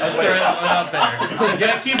 I was throwing that one out there. You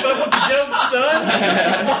gotta keep up with the jokes,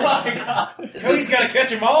 son! Cody's got to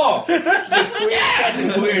catch them all. Just queer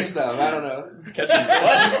catching queer stuff. I don't know.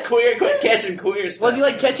 What? Quit catching queer stuff. Was he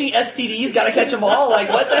like catching STDs? Gotta catch them all? Like,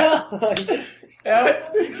 what the hell?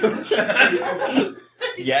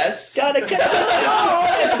 Yes. Gotta catch them all!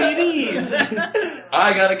 STDs!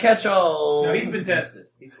 I gotta catch all. No, he's been tested.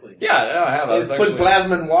 He's clean. Yeah, no, I have. I was He's putting actually-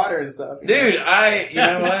 plasma in water and stuff. Dude, you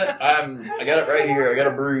know what? I got it right here. I got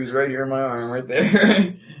a bruise right here in my arm, right there.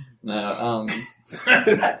 No,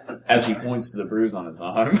 as he points to the bruise on his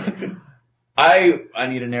arm. I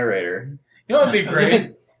need a narrator. You know what would be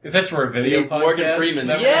great? If this were a video You need podcast. Morgan Freeman.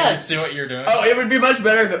 that way Yes! you can see what you're doing. Oh, it would be much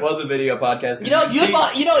better if it was a video podcast. 'cause You know, if could see-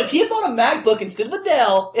 if he had bought a MacBook instead of a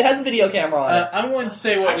Dell, it has a video camera on it. I'm going to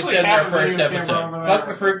say what we Actually, said in our have a first video camera episode. over there. Fuck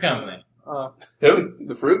the fruit company. Who?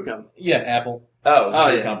 The fruit company. Yeah, Apple. Oh, Oh,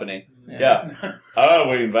 the yeah. company. Yeah. Oh,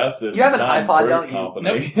 we invested. You have in an some iPod, fruit don't you?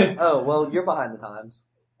 company. Oh, well, you're behind the times.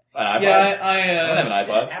 An iPod? Yeah, I don't have an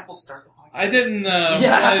iPod. Did Apple start the podcast? I didn't Yeah, want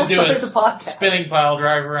Apple to do started the podcast. spinning pile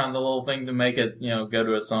driver on the little thing to make it, go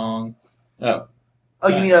to a song. Oh. Oh,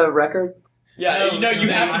 you need a record? Yeah, No, you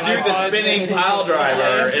have to do the iPod. spinning pile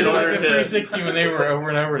driver in order the to. 360 when they were over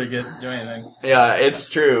and over to do anything. Yeah, it's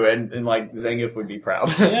true, and like Zangief would be proud.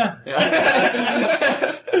 Yeah.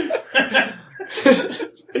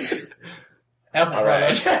 Apple All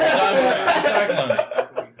right. product.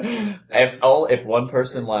 If one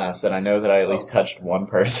person laughs, then I know that I at least touched one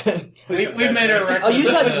person. We made our record. Oh, you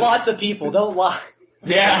touched lots of people. Don't lie.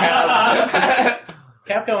 Yeah.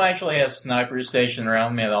 Capcom actually has snipers stationed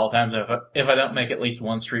around me at all times. If I don't make at least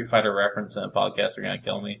one Street Fighter reference in a podcast, they're going to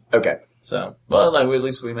kill me. Okay. So, Well, at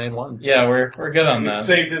least we made one. yeah, we're good on You that.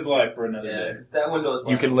 saved his life for another Yeah, day. it's that Windows.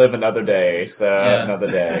 You can live another day, so Yeah. another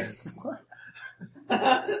day.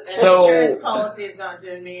 The So- insurance policy is not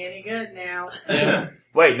doing me any good now. Yeah.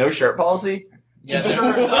 Wait, no shirt policy? Yes.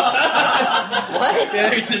 What? Yeah,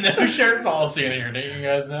 there's a no shirt policy in here. Don't you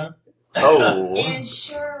guys know? Oh.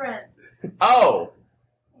 Insurance. Oh.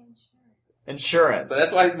 Insurance. So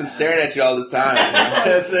that's why he's been staring at you all this time.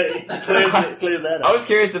 That's it. Clears that up. I was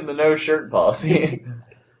curious in the no shirt policy.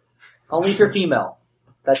 Only if you're female.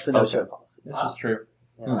 That's the no-show policy. This is true.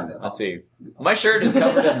 Yeah. Let's see. My shirt is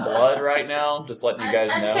covered in blood right now. Just letting you guys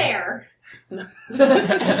know. Unfair.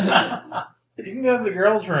 You can go to the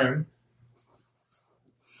girls' room.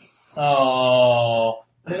 Oh.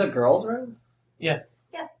 There's a girls' room?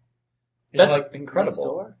 That's like,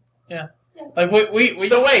 incredible. like we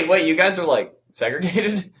So wait, you guys are like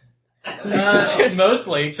segregated?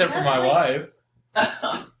 mostly, except for my wife.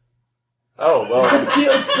 Oh, well. She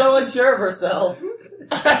looks so unsure of herself.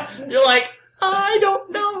 You're like, I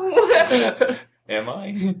don't know. Am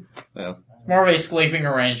I? No. It's more of a sleeping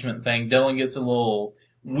arrangement thing. Dylan gets a little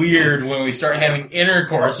weird when we start having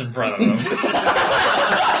intercourse in front of him.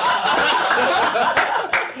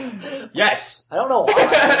 Yes. I don't know why.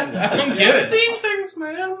 I don't get it. Seen things,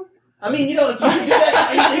 man. I mean, you know, if you could do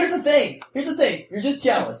that, here's the thing. You're just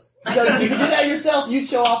jealous. Because if you could do that yourself, you'd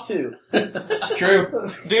show off too. It's true.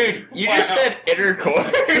 Dude, you just said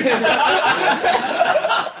intercourse.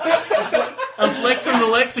 I'm flexing the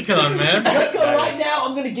lexicon, man. Let's go right now.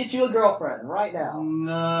 I'm going to get you a girlfriend. Right now.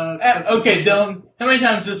 No. Okay, Dylan. How many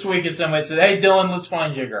times this week has somebody said, "Hey, Dylan, let's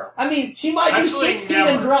find you a girl"? I mean, she might be Actually, 16 and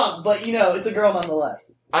never. drunk, but, you know, it's a girl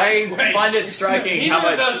nonetheless. I find it striking Neither how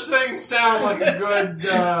of much... those things sound like a good.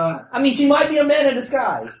 I mean, she might be a man in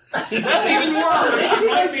disguise. That's even worse. It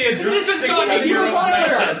might be a drunk This is gonna be 16-year-old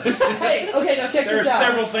man. Hey, okay, now check There are this out.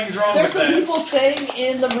 several things wrong There's with some that. people staying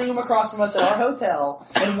in the room across from us at our hotel,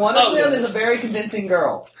 and one of them is a very convincing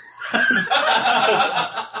girl.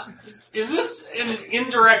 Is this an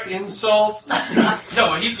indirect insult?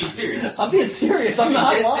 No, he's being serious. I'm being serious. I'm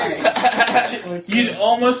not Dead lying. You'd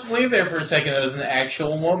almost believe there for a second it was an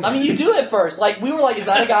actual woman. I mean, you do it first. Like, we were like, is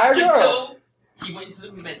that a guy or girl? Until he went into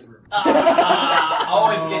the men's room.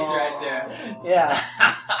 Always gets you right there. Yeah.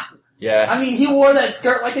 Yeah. I mean, he wore that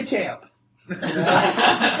skirt like a champ. You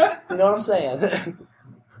know what I'm saying?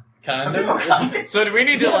 kind of. So do we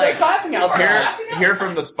need to, They're like, clapping outside. hear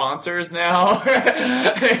from the sponsors now?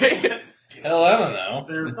 Hell, I don't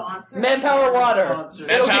know. Sponsor. Manpower Water. It'll get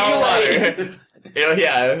Manpower you laid. water.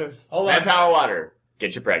 Yeah. Hold on. Manpower water.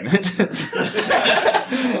 Get you pregnant. Come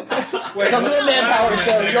to a Manpower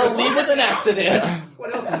show. You'll leave with an accident.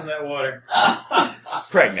 What else is in that water?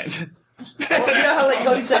 Pregnant. Well, you know how, like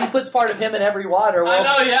Cody said, he puts part of him in every water. I Well,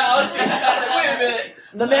 know, yeah. I was like, wait a minute.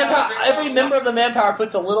 the Manpower, every member of the Manpower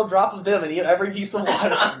puts a little drop of them in every piece of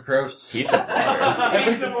water. Gross. Piece of water.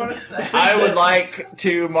 Every piece of I would like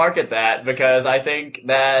to market that because I think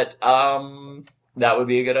that that would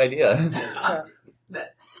be a good idea.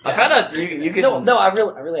 I found out you can. No, I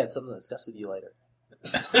really had something to discuss with you later.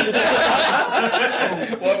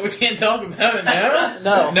 What, we can't talk about it now?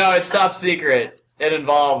 No. No, it's top secret. It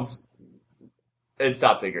involves. It's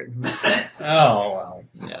top secret. Oh, well.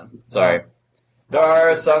 Yeah, sorry. There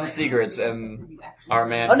are some secrets in our Oh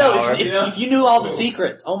manpower. no! If you knew all the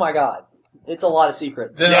secrets, oh my god, it's a lot of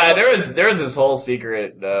secrets. Yeah, there was this whole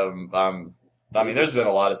secret. I mean, there's been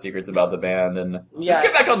a lot of secrets about the band, and Yeah. let's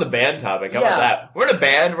get back on the band topic. How Yeah. about that? We're in a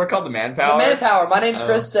band. We're called the The Manpower. Manpower. My name's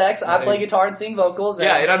Chris Sex. I my play name- guitar and sing vocals. And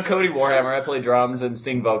Yeah, and I'm Cody Warhammer. I play drums and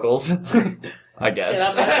sing vocals. I guess. And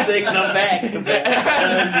I'm not thinking I'm back.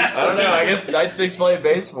 I don't know. I guess Nightsticks playing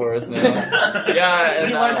bass for us now. Yeah, and,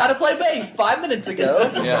 he learned how to play bass 5 minutes ago.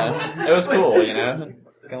 yeah, it was cool. You know,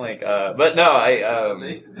 it's kind of like. But no,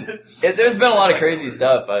 there's been a lot of crazy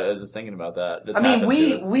stuff. I was just thinking about that. that's I mean, happened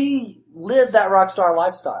to us. we live that rock star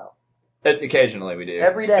lifestyle Occasionally we do.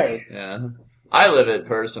 every day. Yeah, I live it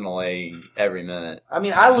personally every minute. I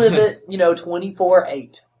mean, I live it,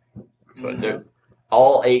 24/8.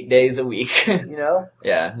 All 8 days a week. You know,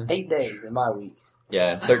 Yeah, 8 days in my week.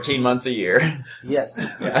 yeah, 13 months a year. Yes.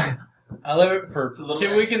 Yeah. I live it for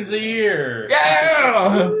 2 weekends a year.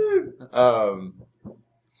 Yeah.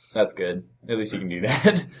 That's good. At least you can do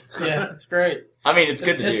that. Yeah, it's great. I mean, it's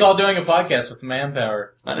good to It's do. called doing a podcast with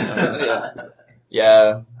Manpower. I know.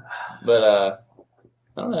 Yeah, but I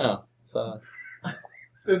don't know. It's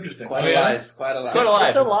It's interesting. Quite a life. Quite a life. quite a life.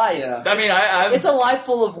 It's a life. Yeah. I mean, I'm It's a life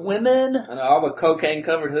full of women. I know all the cocaine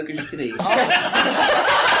covered hookers you could eat.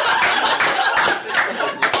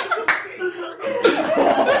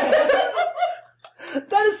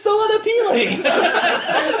 That is so unappealing.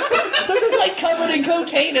 They're just like covered in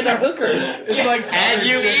cocaine and they're hookers. It's like and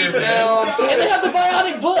you eat them. And they have the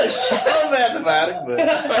bionic bush. I love that about it,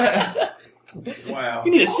 but Wow.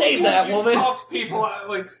 You need to shave that, You woman. talk to people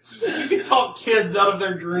like you can talk kids out of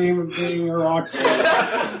their dream of being a rock star.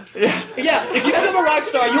 Yeah, if you become a rock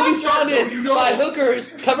star, you'll be surrounded by hookers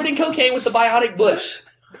covered in cocaine with the bionic bush.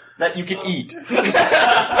 that you can eat.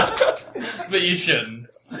 But you shouldn't.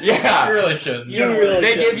 Yeah. You really shouldn't. You really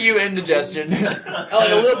They shouldn't. give you indigestion. Oh,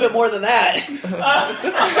 and a little bit more than that.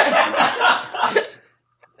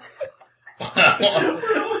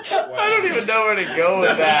 I don't even know where to go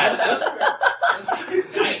with that.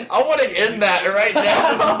 I want to end that right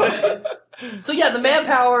now. So yeah, the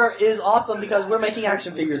manpower is awesome because we're making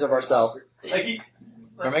action figures of ourselves.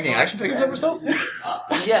 We're making action figures of ourselves?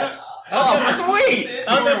 Yes. Oh, sweet!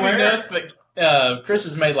 I don't know if you noticed, but Chris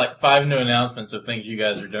has made like 5 new announcements of things you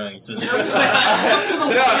guys are doing since. You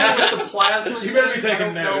better be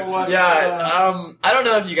taking notes. Yeah, I don't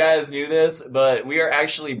know if you guys knew this, but we are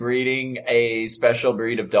actually breeding a special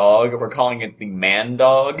breed of dog. We're calling it the man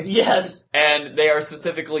dog. Yes. And they are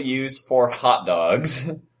specifically used for hot dogs.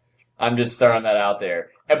 I'm just throwing that out there.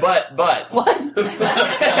 But What? No,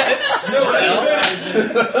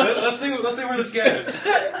 let's see where this goes.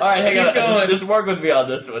 alright, hang Keep on. going. Just work with me on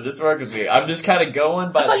this one. Just work with me. I'm just kind of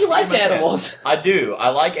going by I thought you the liked scheme of animals. things. I do. I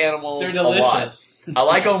like animals They're a lot. delicious. I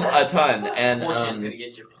like them a ton, and Fortune's gonna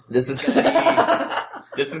get you. this is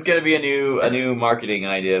gonna be a new marketing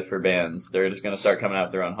idea for bands. They're just gonna start coming out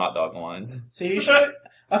with their own hot dog lines. See, you should.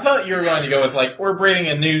 I thought you were going to go with like we're breeding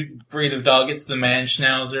a new breed of dog. It's the man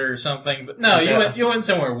schnauzer or something. But no, Yeah. you went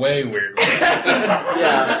somewhere way weird.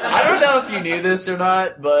 Yeah. I don't know if you knew this or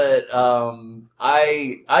not, but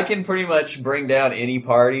I can pretty much bring down any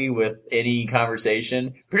party with any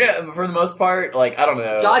conversation. For the most part, like I don't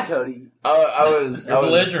know. God, Cody. I was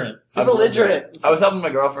Belligerent. You're belligerent. I was helping my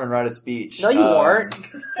girlfriend write a speech. No, you weren't.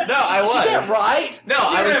 No, I She can't was. write. No,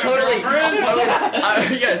 I was have a totally. girlfriend?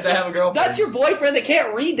 Yes, I have a girlfriend. That's your boyfriend that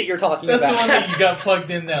can't read that you're talking That's the about. one that you got plugged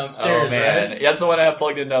in downstairs, Oh man, right? that's the one I have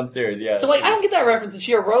plugged in downstairs. Yeah. So, like, I don't get that reference. Is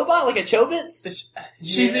she a robot, like a Chobits?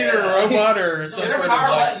 She's either a robot or some sort of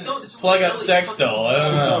like plug up sex doll. I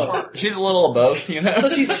don't know. She's a little of both, you know. So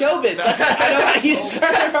she's Chobits. That's, I know how you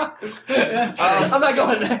turn her on. I'm not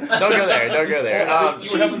going there. Don't go there. Don't go there.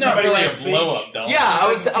 She's not really a blow up doll. Yeah, I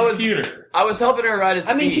was Computer. I was helping her write a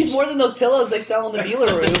speech. I mean, she's more than those pillows they sell in the dealer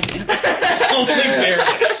room. Only barely.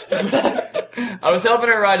 I was helping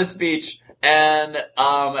her write a speech, and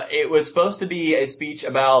it was supposed to be a speech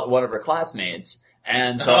about one of her classmates.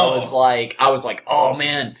 And so I was like, oh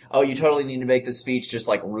man, you totally need to make this speech just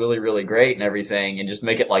like really, really great and everything, and just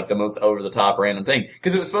make it like the most over the top random thing.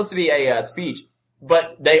 Because it was supposed to be a speech,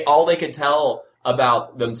 but all they could tell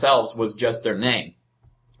about themselves was just their name.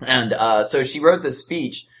 And so she wrote this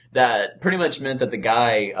speech that pretty much meant that the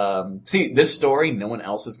guy, see, this story, no one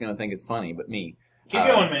else is going to think it's funny but me. Keep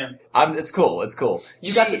going, man. It's cool. It's cool.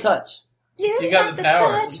 You got the touch. You got the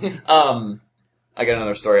power. I got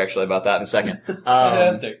another story actually about that in a second.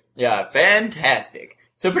 Fantastic. Yeah, fantastic.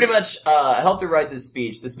 So pretty much, I helped her write this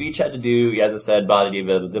speech. The speech had to do, as I said, blah, blah,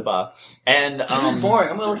 blah, blah, blah. And, This is boring.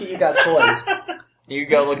 I'm going to look at you guys' toys. you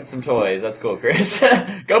go look at some toys. That's cool, Chris.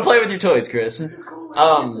 Go play with your toys, Chris. This is cool.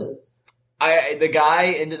 The guy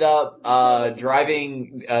ended up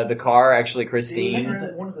driving the car. Actually, Christine.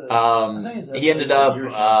 He ended up.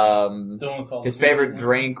 His favorite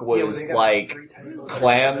drink was like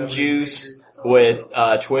clam juice with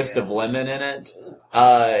a twist of lemon in it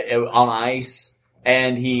on ice.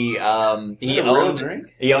 And he owned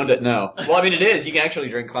it. No, well, I mean it is. You can actually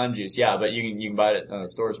drink clam juice. Yeah, but you can buy it at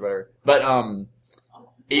stores, or whatever. But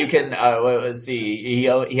you can. Let's see. He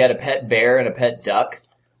had a pet bear and a pet duck.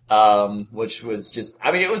 Which was just,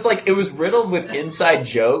 I mean, it was riddled with inside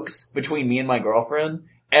jokes between me and my girlfriend,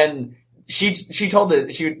 and she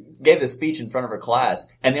gave the speech in front of her class,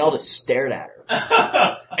 and they all just stared at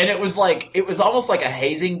her. And it was almost like a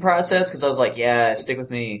hazing process, because I was like, yeah, stick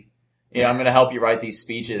with me. Yeah, I'm gonna help you write these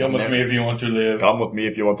speeches. Come with me if you want to live. Come with me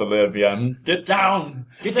if you want to live, yeah. Get down!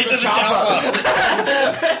 Get to the chopper!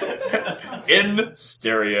 In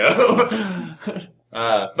stereo.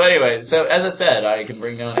 But anyway, so as I said, I can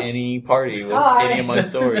bring down any party with any of my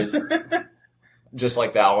stories. Just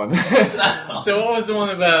like that one. So what was the one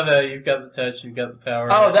about you've got the touch, you've got the power?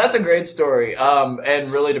 Oh, that's a great story.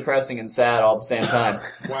 And really depressing and sad all at the same time.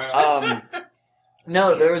 Wow.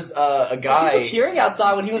 No, there was a guy. People cheering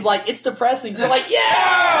outside when he was like, "It's depressing." They're like,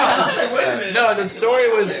 "Yeah!" No, the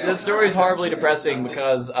story's horribly depressing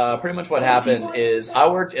because pretty much what happened is I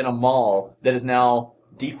worked in a mall that is now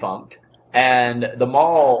defunct, and the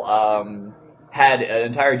mall had an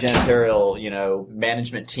entire janitorial,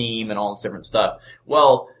 management team and all this different stuff.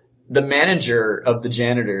 Well, the manager of the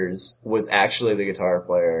janitors was actually the guitar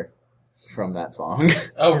player from that song.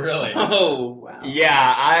 Oh, really? Oh, wow.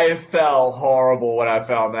 Yeah, I felt horrible when I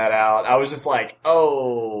found that out. I was just like,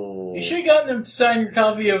 oh. You should have gotten them to sign your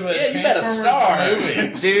copy of a Yeah, you better Transformers star.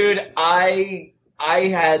 movie. Dude, I I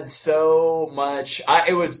had so much.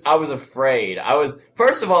 I was afraid.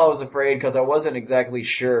 First of all, I was afraid because I wasn't exactly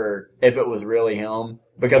sure if it was really him,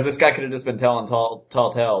 because this guy could have just been telling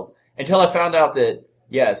tall tales until I found out that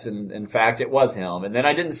yes, in fact, it was him. And then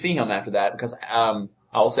I didn't see him after that because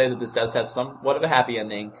I'll say that this does have somewhat of a happy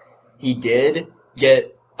ending. He did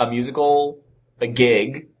get a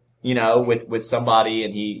gig, you know, with somebody,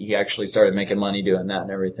 and he actually started making money doing that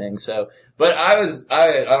and everything. So, but I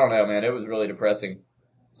don't know, man, it was really depressing.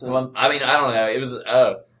 So, I mean, I don't know, it was,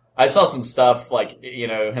 I saw some stuff, like, you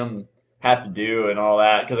know, him have to do and all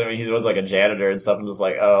that, because, I mean, he was like a janitor and stuff, and just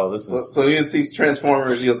like, oh, this is... So you see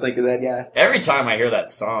Transformers, you'll think of that guy? Every time I hear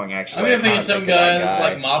that song, actually... I'm thinking some guy that's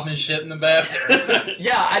like mopping shit in the bathroom.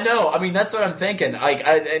 Yeah, I know. I mean, that's what I'm thinking.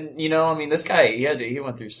 And you know, I mean, this guy, he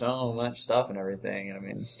went through so much stuff and everything. And I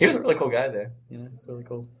mean, he was a really cool guy there. You know, it's really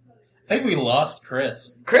cool. I think we lost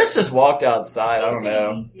Chris. Chris just walked outside. I don't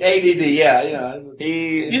know. ADD, yeah.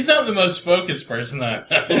 He's not the most focused person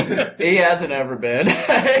I've ever. He hasn't ever been.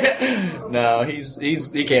 No,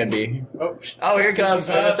 he can be. Oh, here he comes.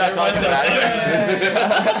 Let's stop talking about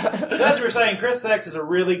it. So as we were saying, Chris Sachs is a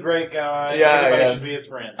really great guy. Yeah, Everybody should be his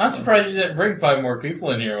friend. I'm surprised you didn't bring 5 more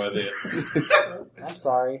people in here with you. I'm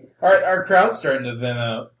sorry. Our crowd's starting to thin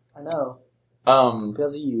out. I know.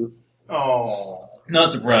 Because of you. Oh.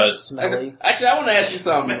 Not surprised. Smelly. Actually, I want to ask you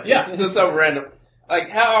something. Yeah. Just something random. Like,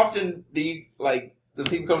 how often do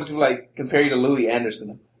people come to like compare you to Louis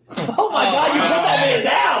Anderson? Oh my God! You put that man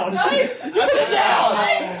down. You put it down.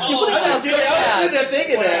 You put it down. I was sitting there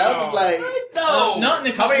thinking that. I was just like, No, not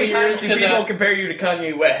in a How couple many times years. do people compare you to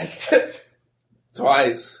Kanye West?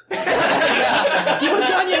 twice. He was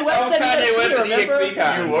Kanye West. I was Kanye West at EXP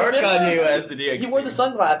Con. You were Kanye West at DX. He wore the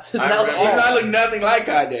sunglasses, and I that was remember. Even though I all. look nothing like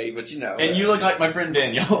Kanye, but you know. And you look like my friend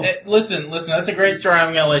Daniel. Listen, that's a great story.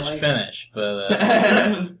 I'm gonna let you finish,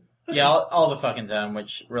 but yeah, all the fucking time,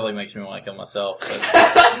 which really makes me want to kill myself. But,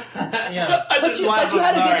 yeah. But you had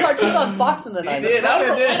a good cartoon on Fox in the He 90s. did. I don't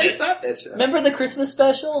know why they stopped that show. Remember the Christmas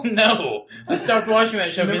special? No, I stopped watching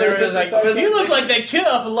that show. Remember Because the like, Christmas special? you look like that kid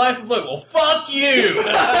off of Life of Luke. Well, fuck you.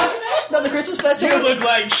 No, the Christmas special. You look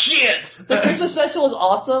like shit. The Christmas special was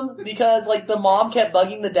awesome because, like, the mom kept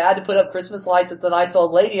bugging the dad to put up Christmas lights at the nice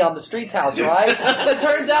old lady on the street's house, right? But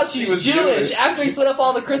turns out she's was Jewish. Jewish. After he's put up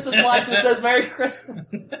all the Christmas lights and says Merry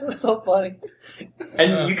Christmas. It was so funny.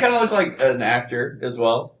 And you kind of look like an actor as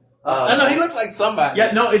well. I know he looks like somebody.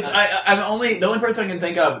 Yeah, no, it's I'm the only person I can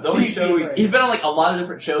think of. The only show he's been on like a lot of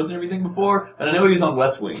different shows and everything before, and I know he was on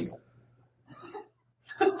West Wing.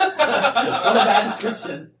 What a bad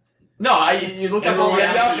description. No, you look like all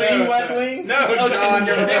Y'all seen West Wing? No, John.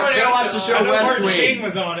 Has anyone ever watched the show I know West Martin Wing? Sheen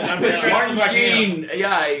was on it. I'm pretty sure he Martin looked like him.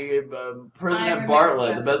 Sheen, President remember Bartlett,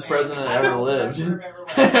 the West best Wing. president that I ever don't lived. remember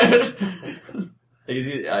West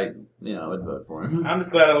I would vote for him. I'm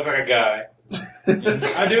just glad I look like a guy.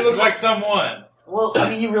 I do look like someone. Well, I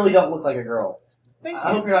mean, you really don't look like a girl. Thank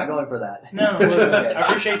I hope you're not going for that. No, I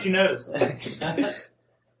appreciate you noticing. Dude,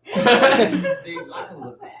 Michael's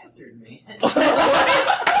a bastard, man. What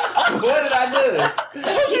did I do?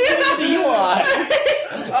 You are.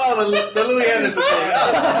 Oh, the Louis Anderson thing.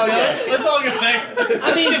 Oh, okay. Let's all get back.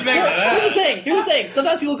 I mean, Get back to that. here's the thing.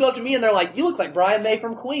 Sometimes people go up to me and they're like, "You look like Brian May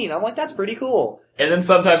from Queen." I'm like, "That's pretty cool." And then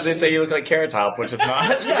sometimes they say you look like Carrot Top, which is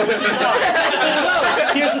not. Yeah, which is not.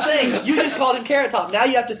 So here's the thing. You just called him Carrot Top. Now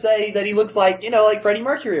you have to say that he looks like, like Freddie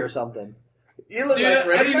Mercury or something. You look Dude, like I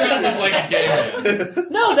Freddie do not look like a gay man.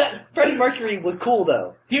 No, that Freddie Mercury was cool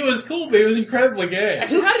though. He was cool, but he was incredibly gay.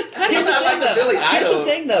 Actually, how do Here's you the not like thing, the though. Billy Here's Idol the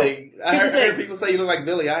thing, though. thing? I Here's the heard thing. people say you look like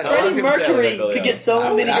Billy Idol. Freddie people say I look like Mercury Billy could get Idol.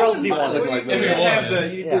 so many girls if he I wanted. would look like You Billy If did you Idol. want. have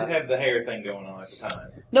did have the hair thing going on at the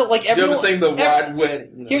time. No, like You ever everyone. seen the Wide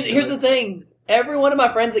Wedding? Here's the thing. Every one of my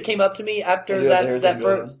friends that came up to me after after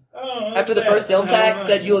the first film tag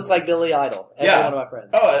said you look like Billy Idol. Every Yeah. one of my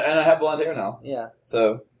friends. Oh, and I have blonde hair now. Yeah.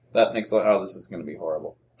 So that makes this is going to be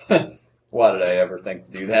horrible. Why did I ever think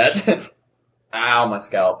to do that? Ow, my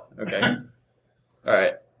scalp. Okay.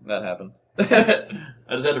 Alright, that happened. I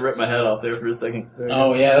just had to rip my head off there for a second. Sorry.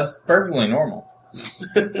 Oh yeah, that's perfectly normal.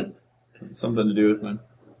 Something to do with my,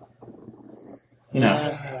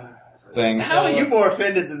 thing. How are you more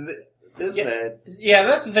offended than this man? Yeah,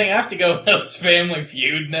 that's the thing. I have to go with his Family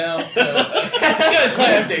Feud now, so you guys might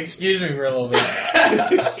have to excuse me for a little bit.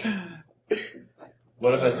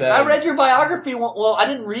 What if I said... I read your biography. Well, I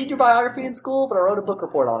didn't read your biography in school, but I wrote a book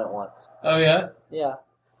report on it once. Oh yeah, Yeah.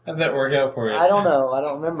 how'd that work out for you? I don't know. I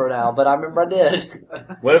don't remember now, but I remember I did.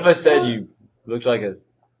 What if I said you looked like a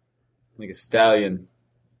stallion?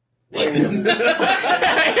 What are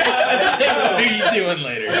you doing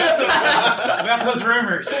later? About those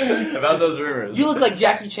rumors. About those rumors. You look like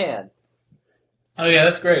Jackie Chan. Oh yeah,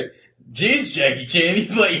 that's great. Jeez, Jackie Chan,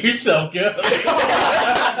 you let yourself go.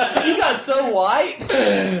 You got so white.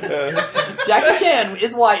 Jackie Chan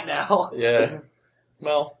is white now. Yeah.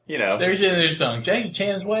 Well, you know. There's your new song. Jackie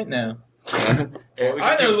Chan's white now. Yeah, we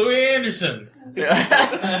I can know Louis Anderson. I'm gonna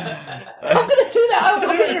do that. I'm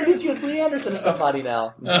gonna introduce you as Louis Anderson to somebody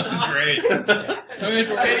now. Great. I'm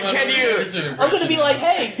gonna be like,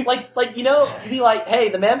 hey, be like, hey,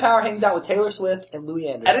 the Manpower hangs out with Taylor Swift and Louis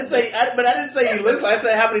Anderson. I didn't say he looks like. I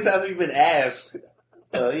said how many times have you been asked?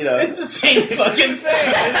 So, you know, It's the same fucking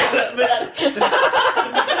thing.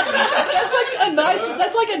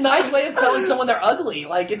 That's like a nice way of telling someone they're ugly.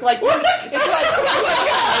 Like it's kind of like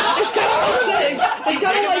saying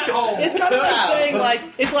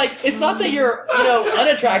it's not that you're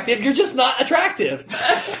unattractive. You're just not attractive.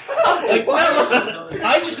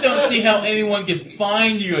 I just don't see how anyone could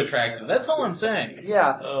find you attractive. That's all I'm saying.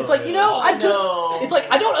 Yeah, Oh, it's like it's like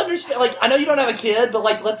I don't understand. Like I know you don't have a kid, but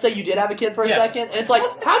like let's say you did have a kid for a second, and it's like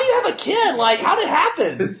how do you have a kid? Like how did it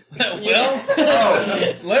happen? Let me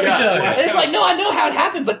tell you. And it's like no, I know how it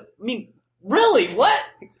happened, but I mean, really, what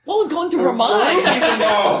was going through her mind? He's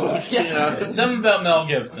involved. Yeah. You know? Something about Mel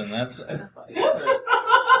Gibson. That's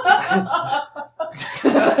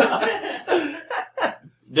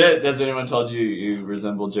Has anyone told you you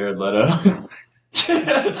resemble Jared Leto? no,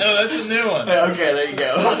 that's a new one. Okay, there you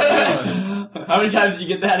go. How many times do you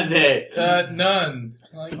get that a day? None.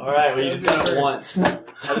 All right, well, you just got it once. I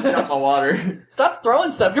just got my water. Stop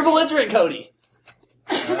throwing stuff. You're belligerent, Cody.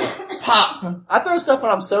 Pop! I throw stuff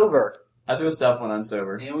when I'm sober. I throw stuff when I'm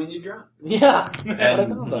sober. And when you're drunk. Yeah.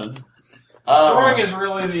 And, Throwing is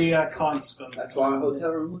really the constant. That's why a hotel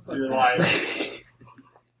room looks of like your that. life.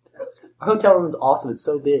 Our hotel room is awesome. It's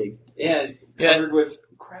so big. Yeah, covered with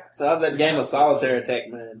crap. So how's that game of solitaire attack,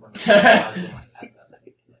 man?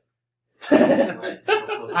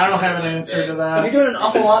 I don't have an answer to You're that. doing an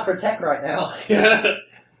awful lot for tech right now.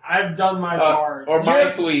 I've done my part. Or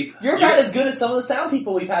Minesweep. You're about as good as some of the sound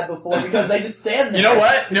people we've had before because they just stand there. You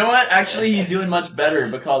know what? Actually, he's doing much better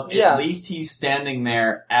because Yeah. at least he's standing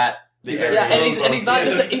there at the area. Yeah, and he's not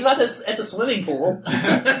just at the swimming pool.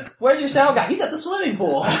 Where's your sound guy? He's at the swimming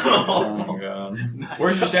pool. Oh my god.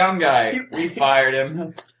 Where's your sound guy? We fired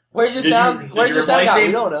him. Where's your Did sound? you Where's your sound replace guy? him?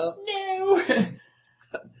 We don't know. No.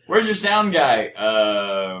 Where's your sound guy?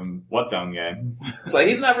 What sound guy? It's like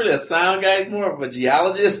he's not really a sound guy; he's more of a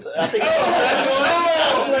geologist. I think that's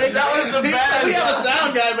what. That was the best. We have a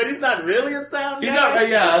sound guy, but he's not really a sound He's guy. not.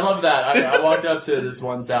 Yeah, I love that. I walked up to this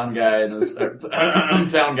one sound guy and this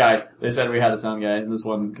sound guy. They said we had a sound guy in this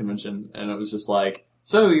one convention, and it was just like,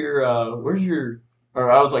 so you're where's your?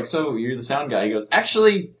 Or I was like, so you're the sound guy. He goes,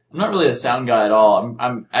 actually, I'm not really a sound guy at all.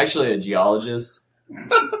 I'm actually a geologist.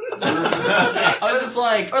 I was just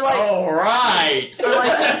like, all right. Or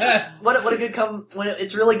like, what a good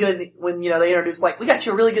it's really good when they introduce like we got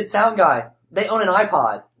you a really good sound guy. They own an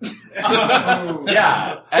iPod.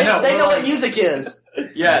 Yeah, I know. They know what music is.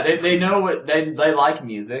 Yeah, they know what they like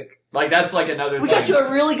music. Like that's like another. We thing. got you a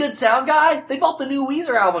really good sound guy. They bought the new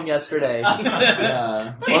Weezer album yesterday.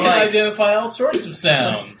 Yeah. You can identify all sorts of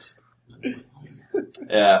sounds.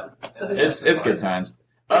 Yeah, it's good times.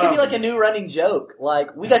 It could be like a new running joke.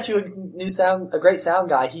 Like we got you a great sound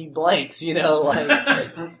guy. He blanks, like. You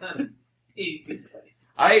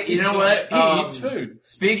know what? He eats food.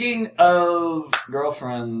 Speaking of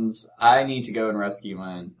girlfriends, I need to go and rescue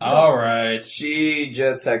mine. All right. She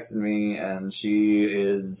just texted me, and she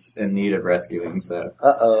is in need of rescuing. So.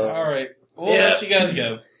 All right. We'll let you guys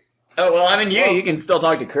go. Oh well, I mean, you can still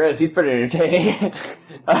talk to Chris. He's pretty entertaining.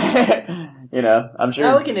 I'm sure.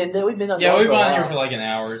 No, we can end it. We've been on. Yeah, we've for a been while. here for like an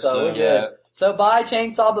hour. So So we're good. So bye,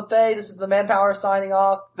 Chainsaw Buffet. This is the Manpower signing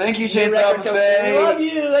off. Thank you, New Chainsaw record coach. Buffet. We love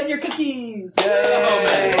you and your cookies.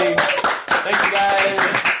 Yay! Thank you,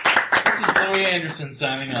 guys. this is Louis Anderson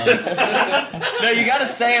signing off. No, you got to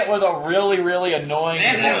say it with a really, really annoying.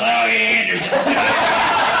 This is Louis Anderson.